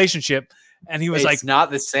of their relationship. And he was like, not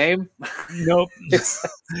the same. Nope.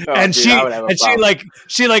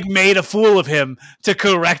 She made a fool of him to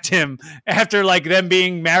correct him after like them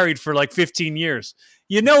being married for like 15 years.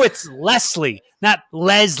 You know, it's Leslie, not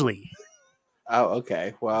Leslie. Oh,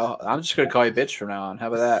 okay. Well, I'm just going to call you bitch from now on. How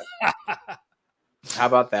about that? How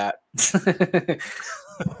about that?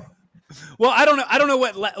 Well, I don't know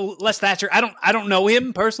what Les Thatcher. I don't know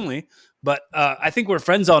him personally, but I think we're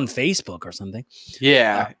friends on Facebook or something.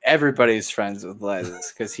 Yeah, everybody's friends with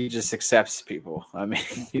Les because he just accepts people. I mean,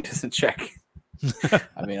 he doesn't check.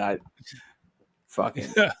 I mean, I've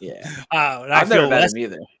never met him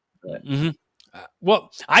either.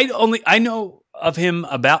 Well, I know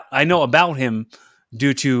about him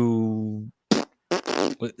due to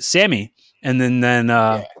Sammy, and then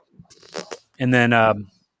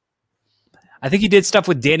I think he did stuff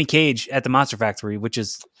with Danny Cage at the Monster Factory, which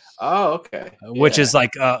is which is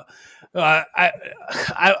like I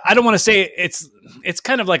don't want to say it's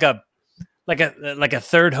kind of like a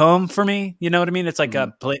third home for me. You know what I mean? It's like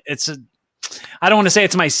I don't want to say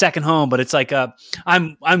it's my second home, but it's like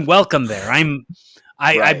I'm welcome there.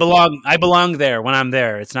 I belong there when I'm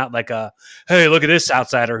there. It's not like hey, look at this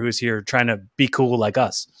outsider who's here trying to be cool like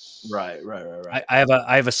us. Right. I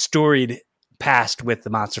have a storied past with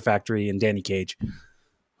the Monster Factory and Danny Cage.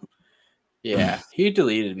 Yeah, he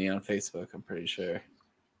deleted me on Facebook. I'm pretty sure.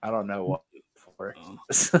 I don't know what for.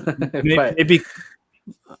 Maybe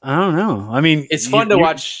I don't know. I mean, it's fun to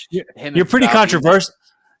watch him. You're pretty controversial.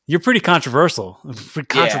 You're pretty controversial.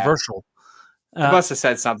 I must have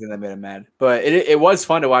said something that made him mad, but it was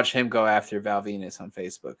fun to watch him go after Val Venus on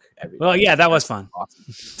Facebook. That was fun.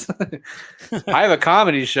 Awesome. I have a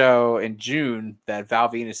comedy show in June that Val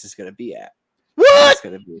Venus is going to be at. What? It's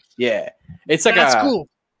going to be? Yeah, it's like cool.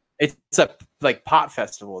 It's a like pot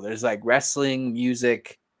festival. There's like wrestling,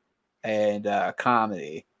 music, and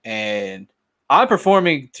comedy, and I'm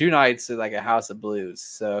performing 2 nights at like a House of Blues.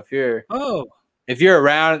 So if you're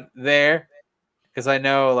around there, because I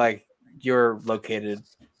know like you're located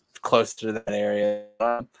close to that area.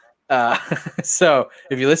 So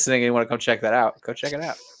if you're listening and you want to come check that out, go check it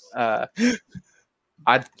out.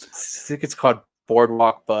 I think it's called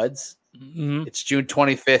Boardwalk Buds. Mm-hmm. It's June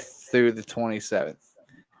 25th through the 27th.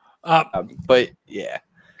 But yeah,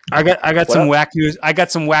 I got some whack news. I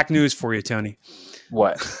got some whack news for you, Tony.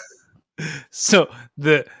 What? So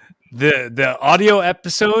the audio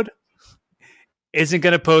episode isn't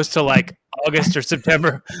going to post till like August or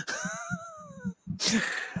September.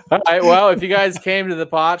 All right. Well, if you guys came to the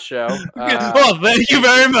pot show, thank you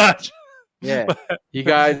very much. Yeah, you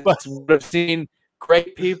guys would have seen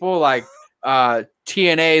great people like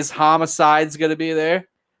TNA's Homicide's going to be there.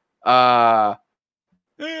 Current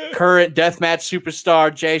deathmatch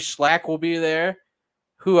superstar Jay Schlack will be there.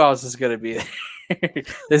 Who else is going to be there?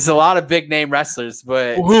 There's a lot of big name wrestlers,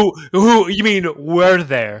 but who you mean were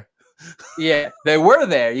there? Yeah, they were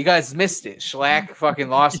there. You guys missed it. Schlack fucking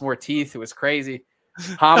lost more teeth. It was crazy.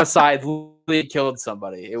 Homicide literally killed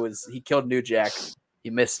somebody. He killed New Jack. He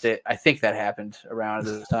missed it. I think that happened around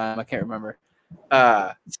this time. I can't remember.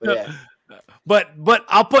 But yeah. But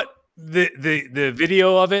I'll put the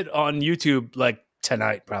video of it on YouTube like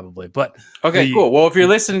tonight probably. But okay, cool. Well, if you're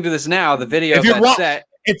listening to this now, the video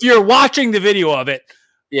if you're watching the video of it,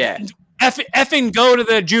 yeah, effing go to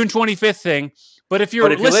the June 25th thing. But if you're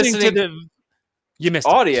listening to you missed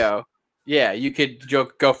audio. It. Yeah, you could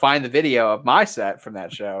go find the video of my set from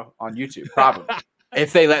that show on YouTube, probably.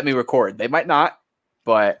 If they let me record. They might not,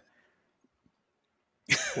 but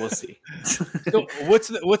we'll see. So what's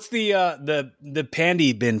the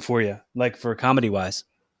pandy been for you, like for comedy wise?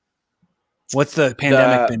 What's the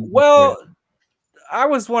pandemic been? Well, I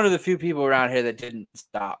was one of the few people around here that didn't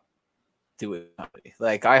stop doing comedy.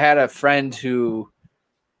 Like I had a friend who,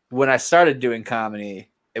 when I started doing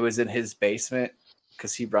comedy, it was in his basement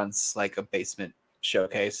because he runs like a basement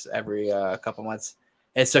showcase every couple months.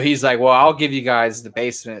 And so he's like, well, I'll give you guys the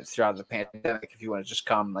basement throughout the pandemic if you want to just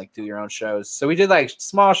come like do your own shows. So we did like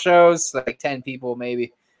small shows, like 10 people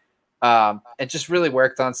maybe. And just really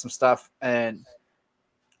worked on some stuff. And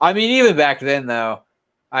I mean, even back then though,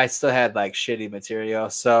 I still had like shitty material.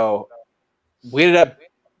 So we ended up,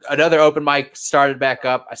 another open mic started back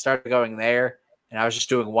up. I started going there and I was just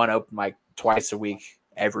doing one open mic twice a week,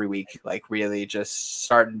 every week, like really just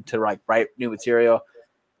starting to like write new material.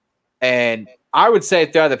 And I would say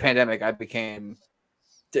throughout the pandemic, I became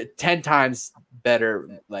 10 times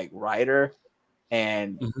better like writer.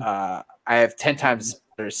 And I have 10 times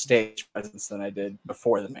better stage presence than I did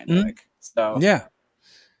before the pandemic. So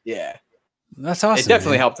yeah, that's awesome. It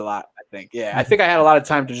definitely helped a lot, I think. Yeah, I think I had a lot of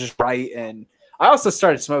time to just write. And I also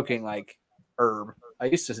started smoking like herb. I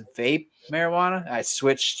used to vape marijuana. I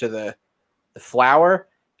switched to the flower.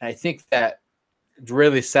 And I think that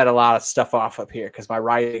really set a lot of stuff off up here because my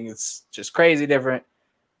writing is just crazy different.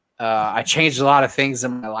 I changed a lot of things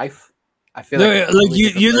in my life. I feel like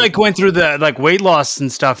you like went through the like weight loss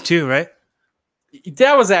and stuff too, right?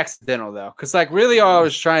 That was accidental though, because like really all I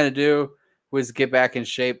was trying to do was get back in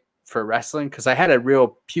shape for wrestling because I had a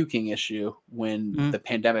real puking issue when the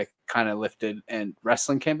pandemic kind of lifted and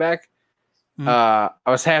wrestling came back. I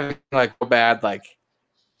was having like bad like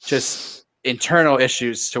just internal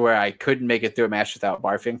issues to where I couldn't make it through a match without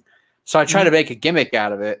barfing. So I tried to make a gimmick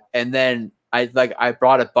out of it, and then I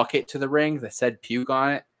brought a bucket to the ring that said puke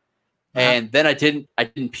on it, and then I didn't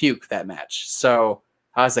puke that match. So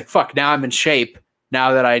I was like, "Fuck!" Now I'm in shape.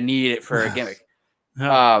 Now that I need it for a gimmick.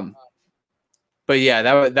 But yeah,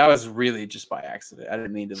 that was really just by accident. I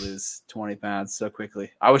didn't mean to lose 20 pounds so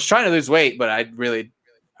quickly. I was trying to lose weight, but I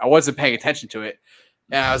wasn't paying attention to it,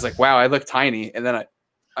 and I was like, "Wow, I look tiny." And then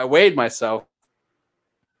I weighed myself.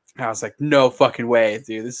 I was like, no fucking way,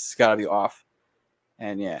 dude. This has got to be off.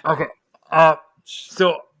 And yeah. Okay.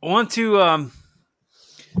 So I want to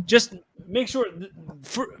just make sure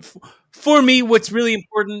for me, what's really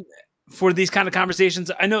important for these kind of conversations.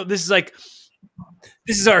 I know this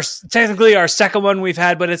is technically our second one we've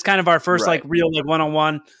had, but it's kind of our first like real like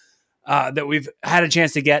one-on-one that we've had a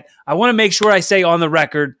chance to get. I want to make sure I say on the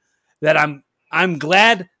record that I'm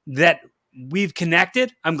glad that we've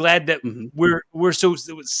connected. I'm glad that we're so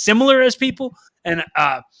similar as people, and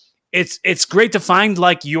it's great to find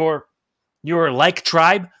like your like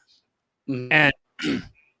tribe, and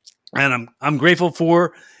I'm grateful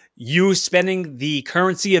for you spending the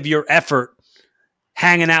currency of your effort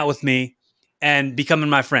hanging out with me and becoming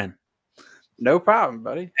my friend. No problem,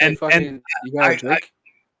 buddy. And you got a drink?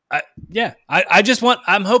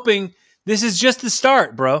 I'm hoping this is just the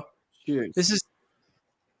start, bro. Cheers. This is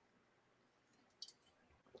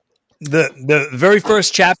the very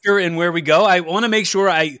first chapter in where we go. I want to make sure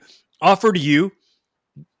I offer to you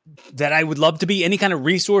that I would love to be any kind of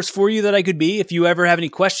resource for you that I could be. If you ever have any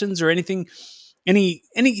questions or anything, any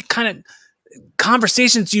kind of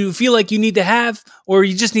conversations you feel like you need to have, or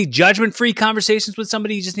you just need judgment-free conversations with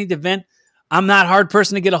somebody, you just need to vent. I'm that hard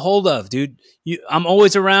person to get a hold of, dude. I'm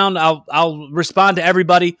always around. I'll respond to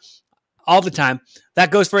everybody all the time. That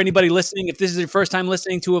goes for anybody listening. If this is your first time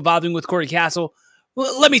listening to Evolving with Corey Castle,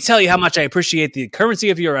 well, let me tell you how much I appreciate the currency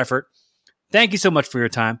of your effort. Thank you so much for your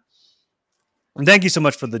time. And thank you so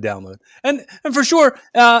much for the download. And for sure,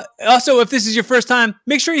 also, if this is your first time,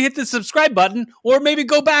 make sure you hit the subscribe button, or maybe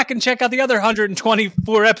go back and check out the other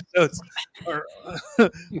 124 episodes. Or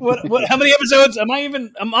what? How many episodes?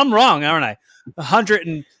 I'm wrong, aren't I? 100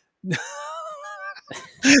 and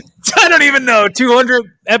I don't even know.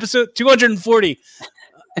 240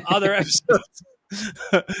 other episodes.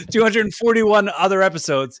 241 other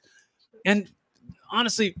episodes. And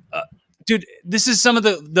honestly, dude, this is some of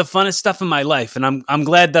the funnest stuff in my life, and I'm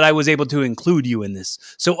glad that I was able to include you in this.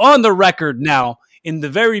 So on the record now, in the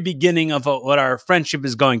very beginning of what our friendship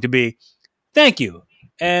is going to be, thank you,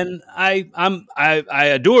 and I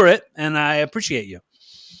adore it, and I appreciate you.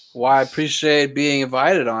 Well, I appreciate being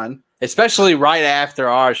invited on, especially right after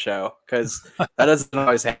our show, because that doesn't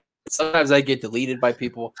always happen. Sometimes I get deleted by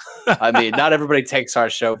people. I mean, not everybody takes our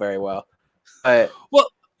show very well, but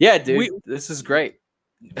yeah, dude, this is great.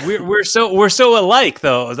 We're so alike,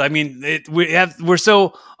 though. I mean, we're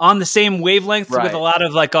so on the same wavelength with a lot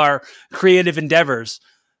of like our creative endeavors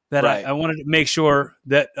that I wanted to make sure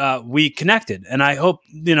that we connected, and I hope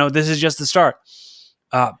this is just the start.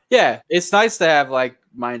 Yeah, it's nice to have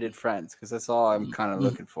like-minded friends because that's all I'm kind of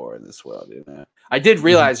looking for in this world. I did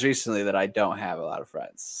realize recently that I don't have a lot of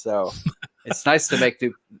friends, so it's nice to make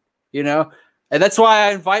do. And that's why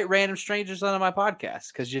I invite random strangers onto my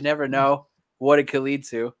podcast because you never know what it could lead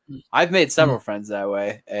to. I've made several friends that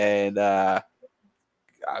way, and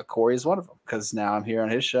Corey is one of them because now I'm here on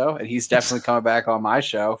his show, and he's definitely coming back on my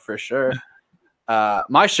show for sure.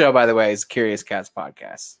 My show, by the way, is Curious Cats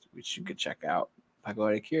Podcast, which you could check out by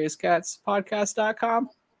going to CuriousCatsPodcast.com.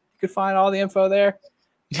 You can find all the info there.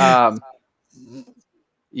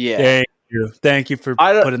 Yeah. Thank you for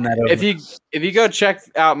putting that over. If you go check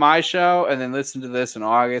out my show and then listen to this in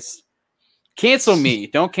August, cancel me.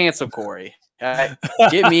 Don't cancel Corey. Okay?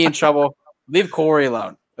 Get me in trouble. Leave Corey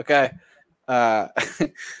alone. Okay. By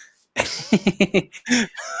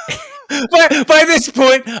this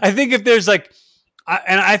point, I think if there's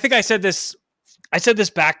I think I said this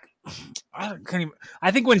back.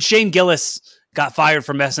 I think when Shane Gillis got fired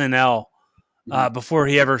from SNL before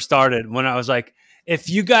he ever started, when I was like, if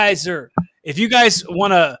you guys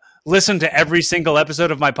want to listen to every single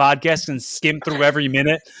episode of my podcast and skim through every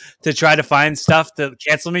minute to try to find stuff to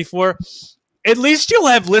cancel me for, at least you'll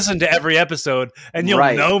have listened to every episode and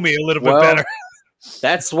you'll know me a little bit better.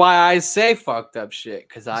 That's why I say fucked up shit,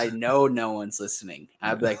 because I know no one's listening.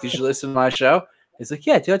 I'd be like, did you listen to my show? It's like,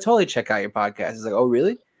 yeah, dude, I totally check out your podcast. It's like, oh,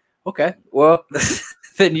 really? Okay. Well,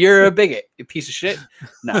 then you're a bigot, you piece of shit.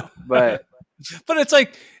 No, but it's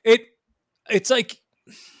like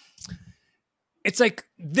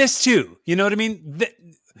this too. You know what I mean?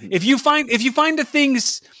 If you find the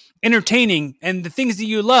things entertaining and the things that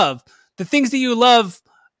you love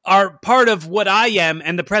are part of what I am,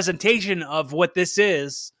 and the presentation of what this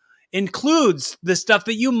is includes the stuff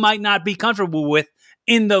that you might not be comfortable with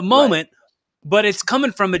in the moment, but it's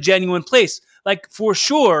coming from a genuine place. Like, for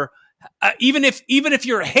sure, even if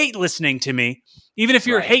you're hate listening to me, even if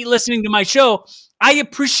you're hate listening to my show, I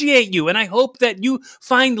appreciate you, and I hope that you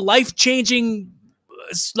find life-changing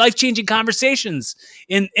conversations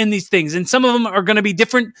in these things. And some of them are going to be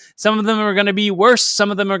different. Some of them are going to be worse.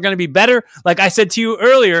 Some of them are going to be better. Like I said to you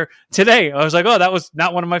earlier today, I was like, oh, that was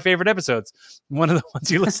not one of my favorite episodes. One of the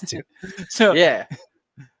ones you listened to. So yeah.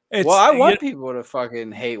 Well, I want people to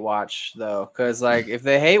fucking hate watch though. Cause like if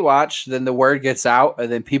they hate watch, then the word gets out,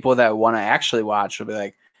 and then people that want to actually watch will be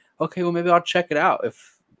like, okay, well maybe I'll check it out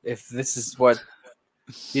if this is what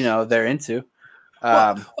they're into.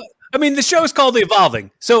 I mean, the show is called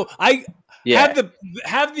Evolving, so I have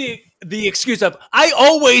the excuse of I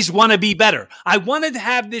always want to be better. I wanted to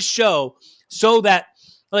have this show so that,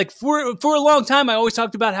 like, for a long time, I always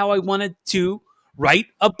talked about how I wanted to write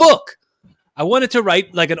a book. I wanted to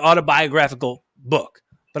write like an autobiographical book,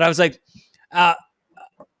 but I was like,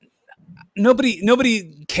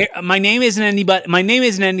 nobody care. My name isn't anybody. My name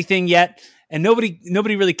isn't anything yet, and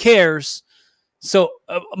nobody really cares. So,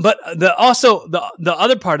 but the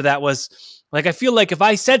other part of that was like, I feel like if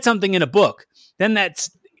I said something in a book, then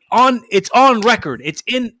it's on record. It's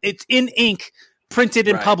in ink, printed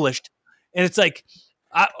and published. And it's like,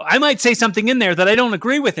 I might say something in there that I don't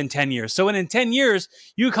agree with in 10 years. So in 10 years,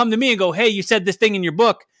 you come to me and go, hey, you said this thing in your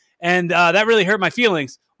book, and that really hurt my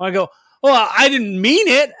feelings. Well, I go, well, I didn't mean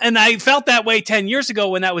it. And I felt that way 10 years ago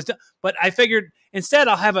when that was done. But I figured instead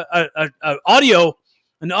I'll have an audio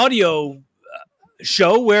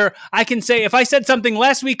show where I can say, if I said something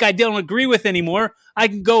last week I don't agree with anymore, I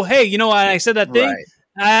can go, hey, I said that thing.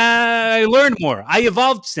 I learned more. I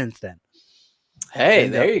evolved since then. Hey,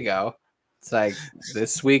 there you go. It's like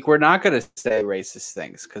this week we're not going to say racist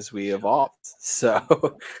things because we evolved.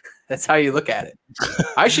 So that's how you look at it.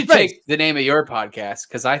 I should take the name of your podcast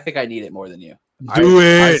because I think I need it more than you.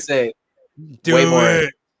 I say way more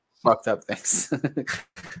fucked up things.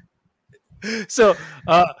 So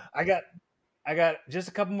I got I got just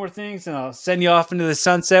a couple more things, and I'll send you off into the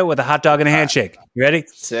sunset with a hot dog and a handshake. You ready?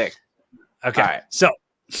 Sick. Okay. Right.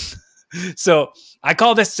 So I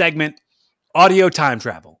call this segment audio time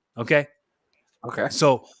travel. Okay. Okay.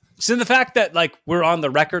 So the fact that like we're on the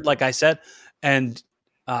record, like I said, and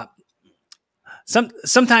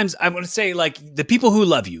sometimes I want to say like the people who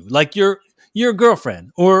love you, like your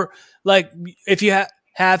girlfriend, or like if you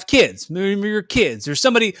have kids, maybe your kids, or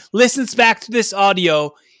somebody listens back to this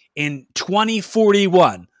audio in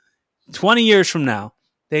 2041, 20 years from now,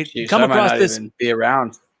 they come across this. Even be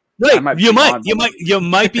around. Right, you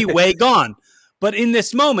might be way gone, but in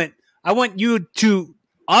this moment, I want you to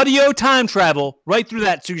audio time travel right through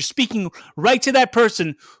that. So you're speaking right to that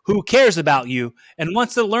person who cares about you and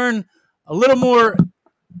wants to learn a little more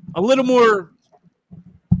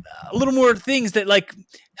things that like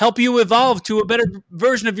help you evolve to a better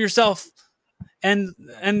version of yourself, and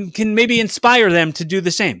can maybe inspire them to do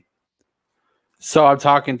the same. So I'm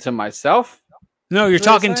talking to myself? No, you're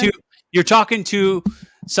talking to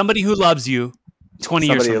somebody who loves you 20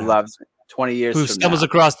 years from now. Somebody who loves me 20 years from now. Who stumbles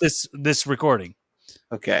across this recording.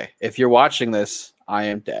 Okay. If you're watching this, I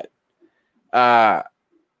am dead.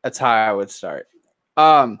 That's how I would start.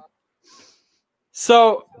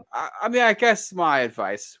 So, I mean, I guess my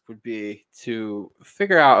advice would be to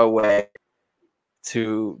figure out a way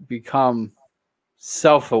to become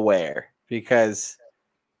self-aware, because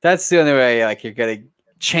that's the only way like you're going to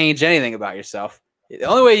change anything about yourself. The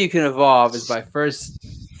only way you can evolve is by first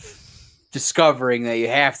discovering that you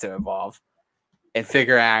have to evolve and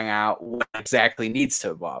figuring out what exactly needs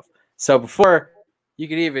to evolve. So before you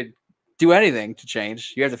can even do anything to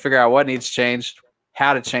change, you have to figure out what needs changed,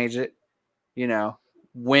 how to change it, you know,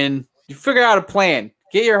 when you figure out a plan,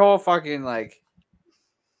 get your whole fucking like,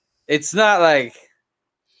 it's not like,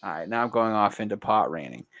 all right, now I'm going off into pot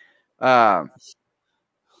ranting. But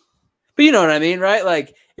you know what I mean, right?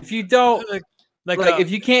 Like if you don't, like if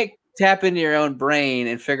you can't tap into your own brain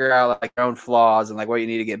and figure out like your own flaws and like what you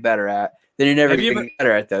need to get better at, then you're never going to get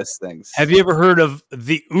better at those things. Have you ever heard of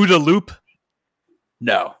the OODA Loop?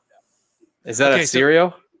 No. Is that a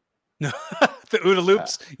cereal? No, the OODA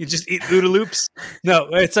Loops. You just eat OODA Loops. No,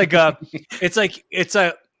 it's like a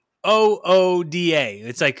OODA.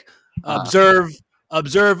 It's like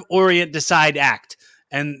observe, orient, decide, act,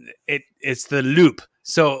 and it's the loop.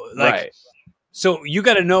 So like. Right. So you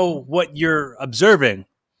got to know what you're observing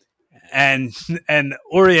and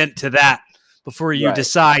orient to that before you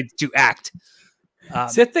decide to act.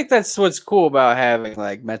 See, I think that's what's cool about having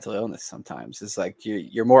like mental illness sometimes is like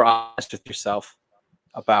you're more honest with yourself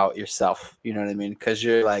about yourself. You know what I mean? Because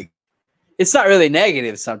you're like, it's not really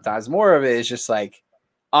negative sometimes. More of it is just like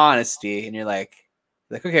honesty. And you're like,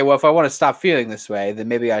 okay, well, if I want to stop feeling this way, then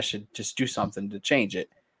maybe I should just do something to change it.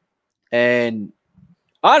 And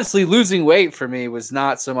honestly, losing weight for me was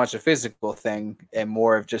not so much a physical thing and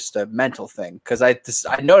more of just a mental thing. Because I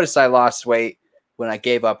noticed I lost weight when I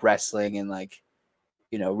gave up wrestling and like,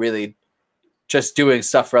 you know, really just doing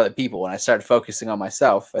stuff for other people when I started focusing on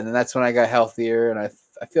myself. And then that's when I got healthier and I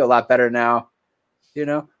feel a lot better now, you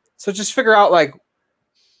know? So just figure out like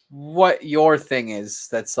what your thing is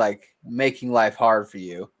that's like making life hard for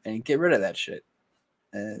you and get rid of that shit.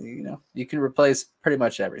 And, you know, you can replace pretty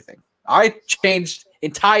much everything. I changed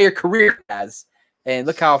entire career paths, and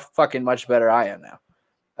look how fucking much better I am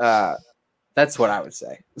now. That's what I would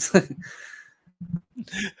say.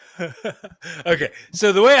 Okay,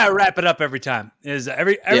 so the way I wrap it up every time is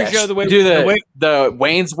every show the way do the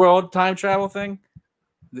Wayne's World time travel thing.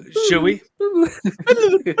 Should we? All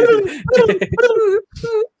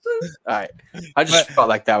right, I just felt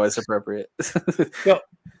like that was appropriate. So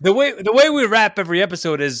the way we wrap every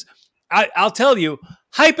episode is I'll tell you.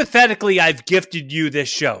 Hypothetically, I've gifted you this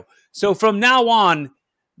show. So from now on,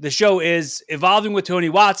 the show is Evolving with Tony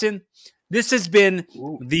Watson. This has been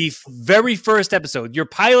the very first episode, your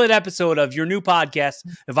pilot episode of your new podcast,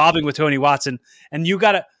 Evolving with Tony Watson. And you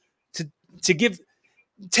got to give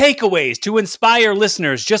takeaways to inspire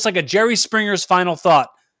listeners, just like a Jerry Springer's final thought.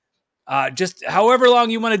 Just however long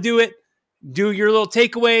you want to do it, do your little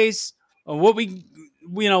takeaways. What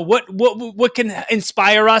can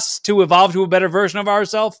inspire us to evolve to a better version of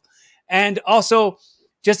ourselves. And also,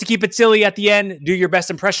 just to keep it silly at the end, do your best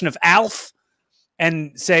impression of Alf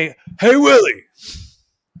and say, "Hey, Willie."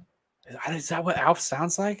 Is that what Alf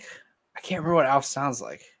sounds like? I can't remember what Alf sounds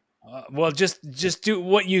like. Well, just do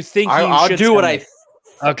what you think. I'll do what I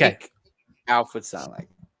think Alf would sound like.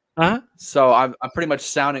 Uh-huh. So I'm pretty much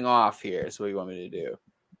sounding off here is what you want me to do.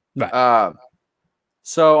 Right.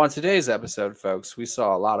 So on today's episode, folks, we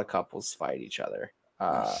saw a lot of couples fight each other.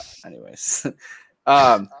 Anyways.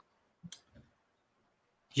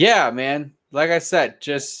 Yeah, man. like I said,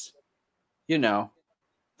 just, you know,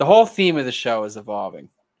 the whole theme of the show is evolving,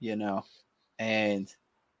 you know, and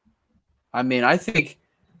I mean, I think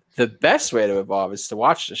the best way to evolve is to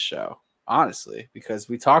watch the show, honestly, because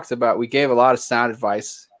we gave a lot of sound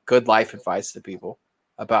advice, good life advice to people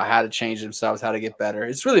about how to change themselves, how to get better.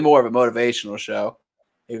 It's really more of a motivational show,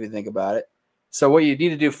 if you think about it. So what you need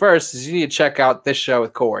to do first is you need to check out this show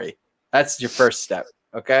with Corey. That's your first step,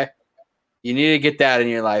 okay? You need to get that in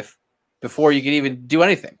your life before you can even do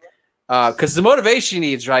anything. Because the motivation you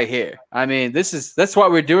need is right here. I mean, that's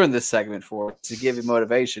what we're doing this segment for, to give you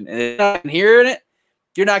motivation. And if you're not hearing it,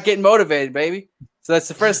 you're not getting motivated, baby. So that's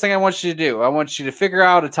the first thing I want you to do. I want you to figure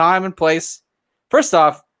out a time and place. First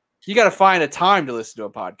off, you got to find a time to listen to a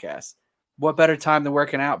podcast. What better time than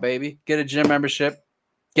working out, baby? Get a gym membership,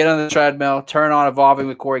 get on the treadmill, turn on Evolving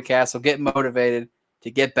with Corey Castle, get motivated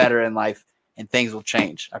to get better in life, and things will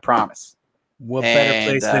change. I promise. What better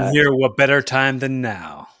place than here? What better time than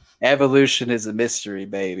now? Evolution is a mystery,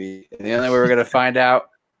 baby. And the only way we're going to find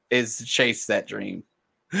out is to chase that dream.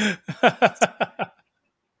 And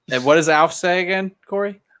what does Alf say again,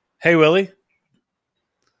 Corey? Hey, Willie.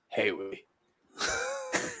 Hey, Willie.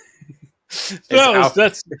 No,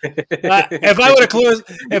 that's if I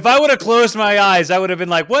would have closed my eyes, I would have been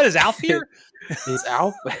like, "What is Alf here? Is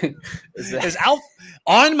Alf? Is Alf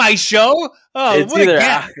on my show? Oh, it's either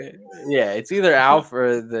it's either Alf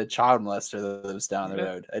or the child molester that lives down the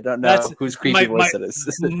road. I don't know whose creepy voice it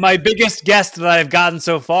is. My biggest guest that I've gotten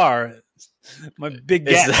so far, my big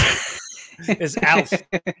guest is Alf.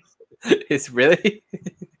 It's really.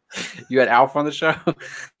 You had Alf on the show?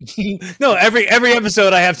 No, every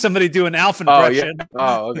episode I have somebody do an Alf impression.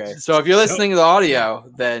 Oh, okay. So if you're listening to the audio,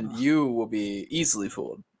 then you will be easily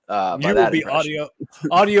fooled. You will be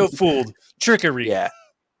audio fooled. Trickery. Yeah.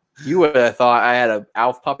 You would have thought I had an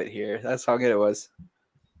Alf puppet here. That's how good it was.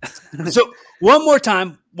 So one more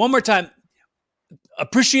time.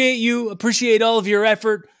 Appreciate you. Appreciate all of your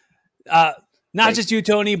effort. Not just you,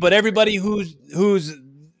 Tony, but everybody who's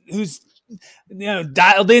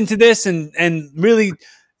dialed into this and really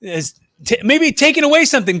is maybe taking away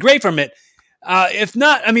something great from it. If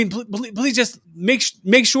not, I mean, please just make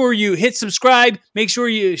sure you hit subscribe. Make sure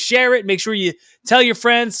you share it. Make sure you tell your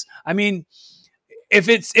friends. I mean, if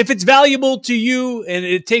it's valuable to you and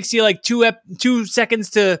it takes you like 2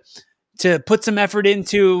 seconds to put some effort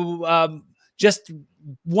into just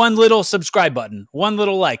one little subscribe button, one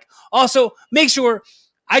little like. Also, make sure.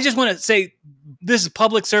 I just want to say this is a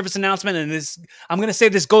public service announcement, and I'm going to say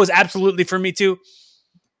this goes absolutely for me too.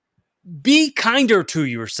 Be kinder to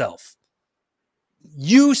yourself.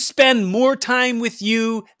 You spend more time with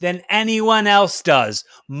you than anyone else does.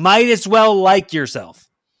 Might as well like yourself.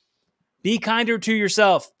 Be kinder to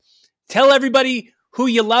yourself. Tell everybody who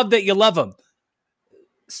you love that you love them.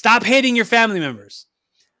 Stop hating your family members.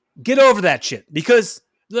 Get over that shit. Because,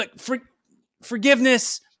 look,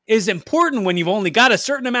 forgiveness is important when you've only got a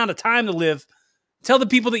certain amount of time to live. Tell the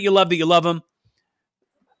people that you love them.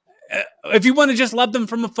 If you want to just love them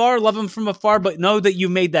from afar, but know that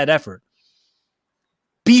you've made that effort.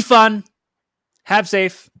 Be fun. Have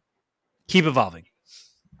safe. Keep evolving.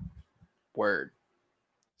 Word.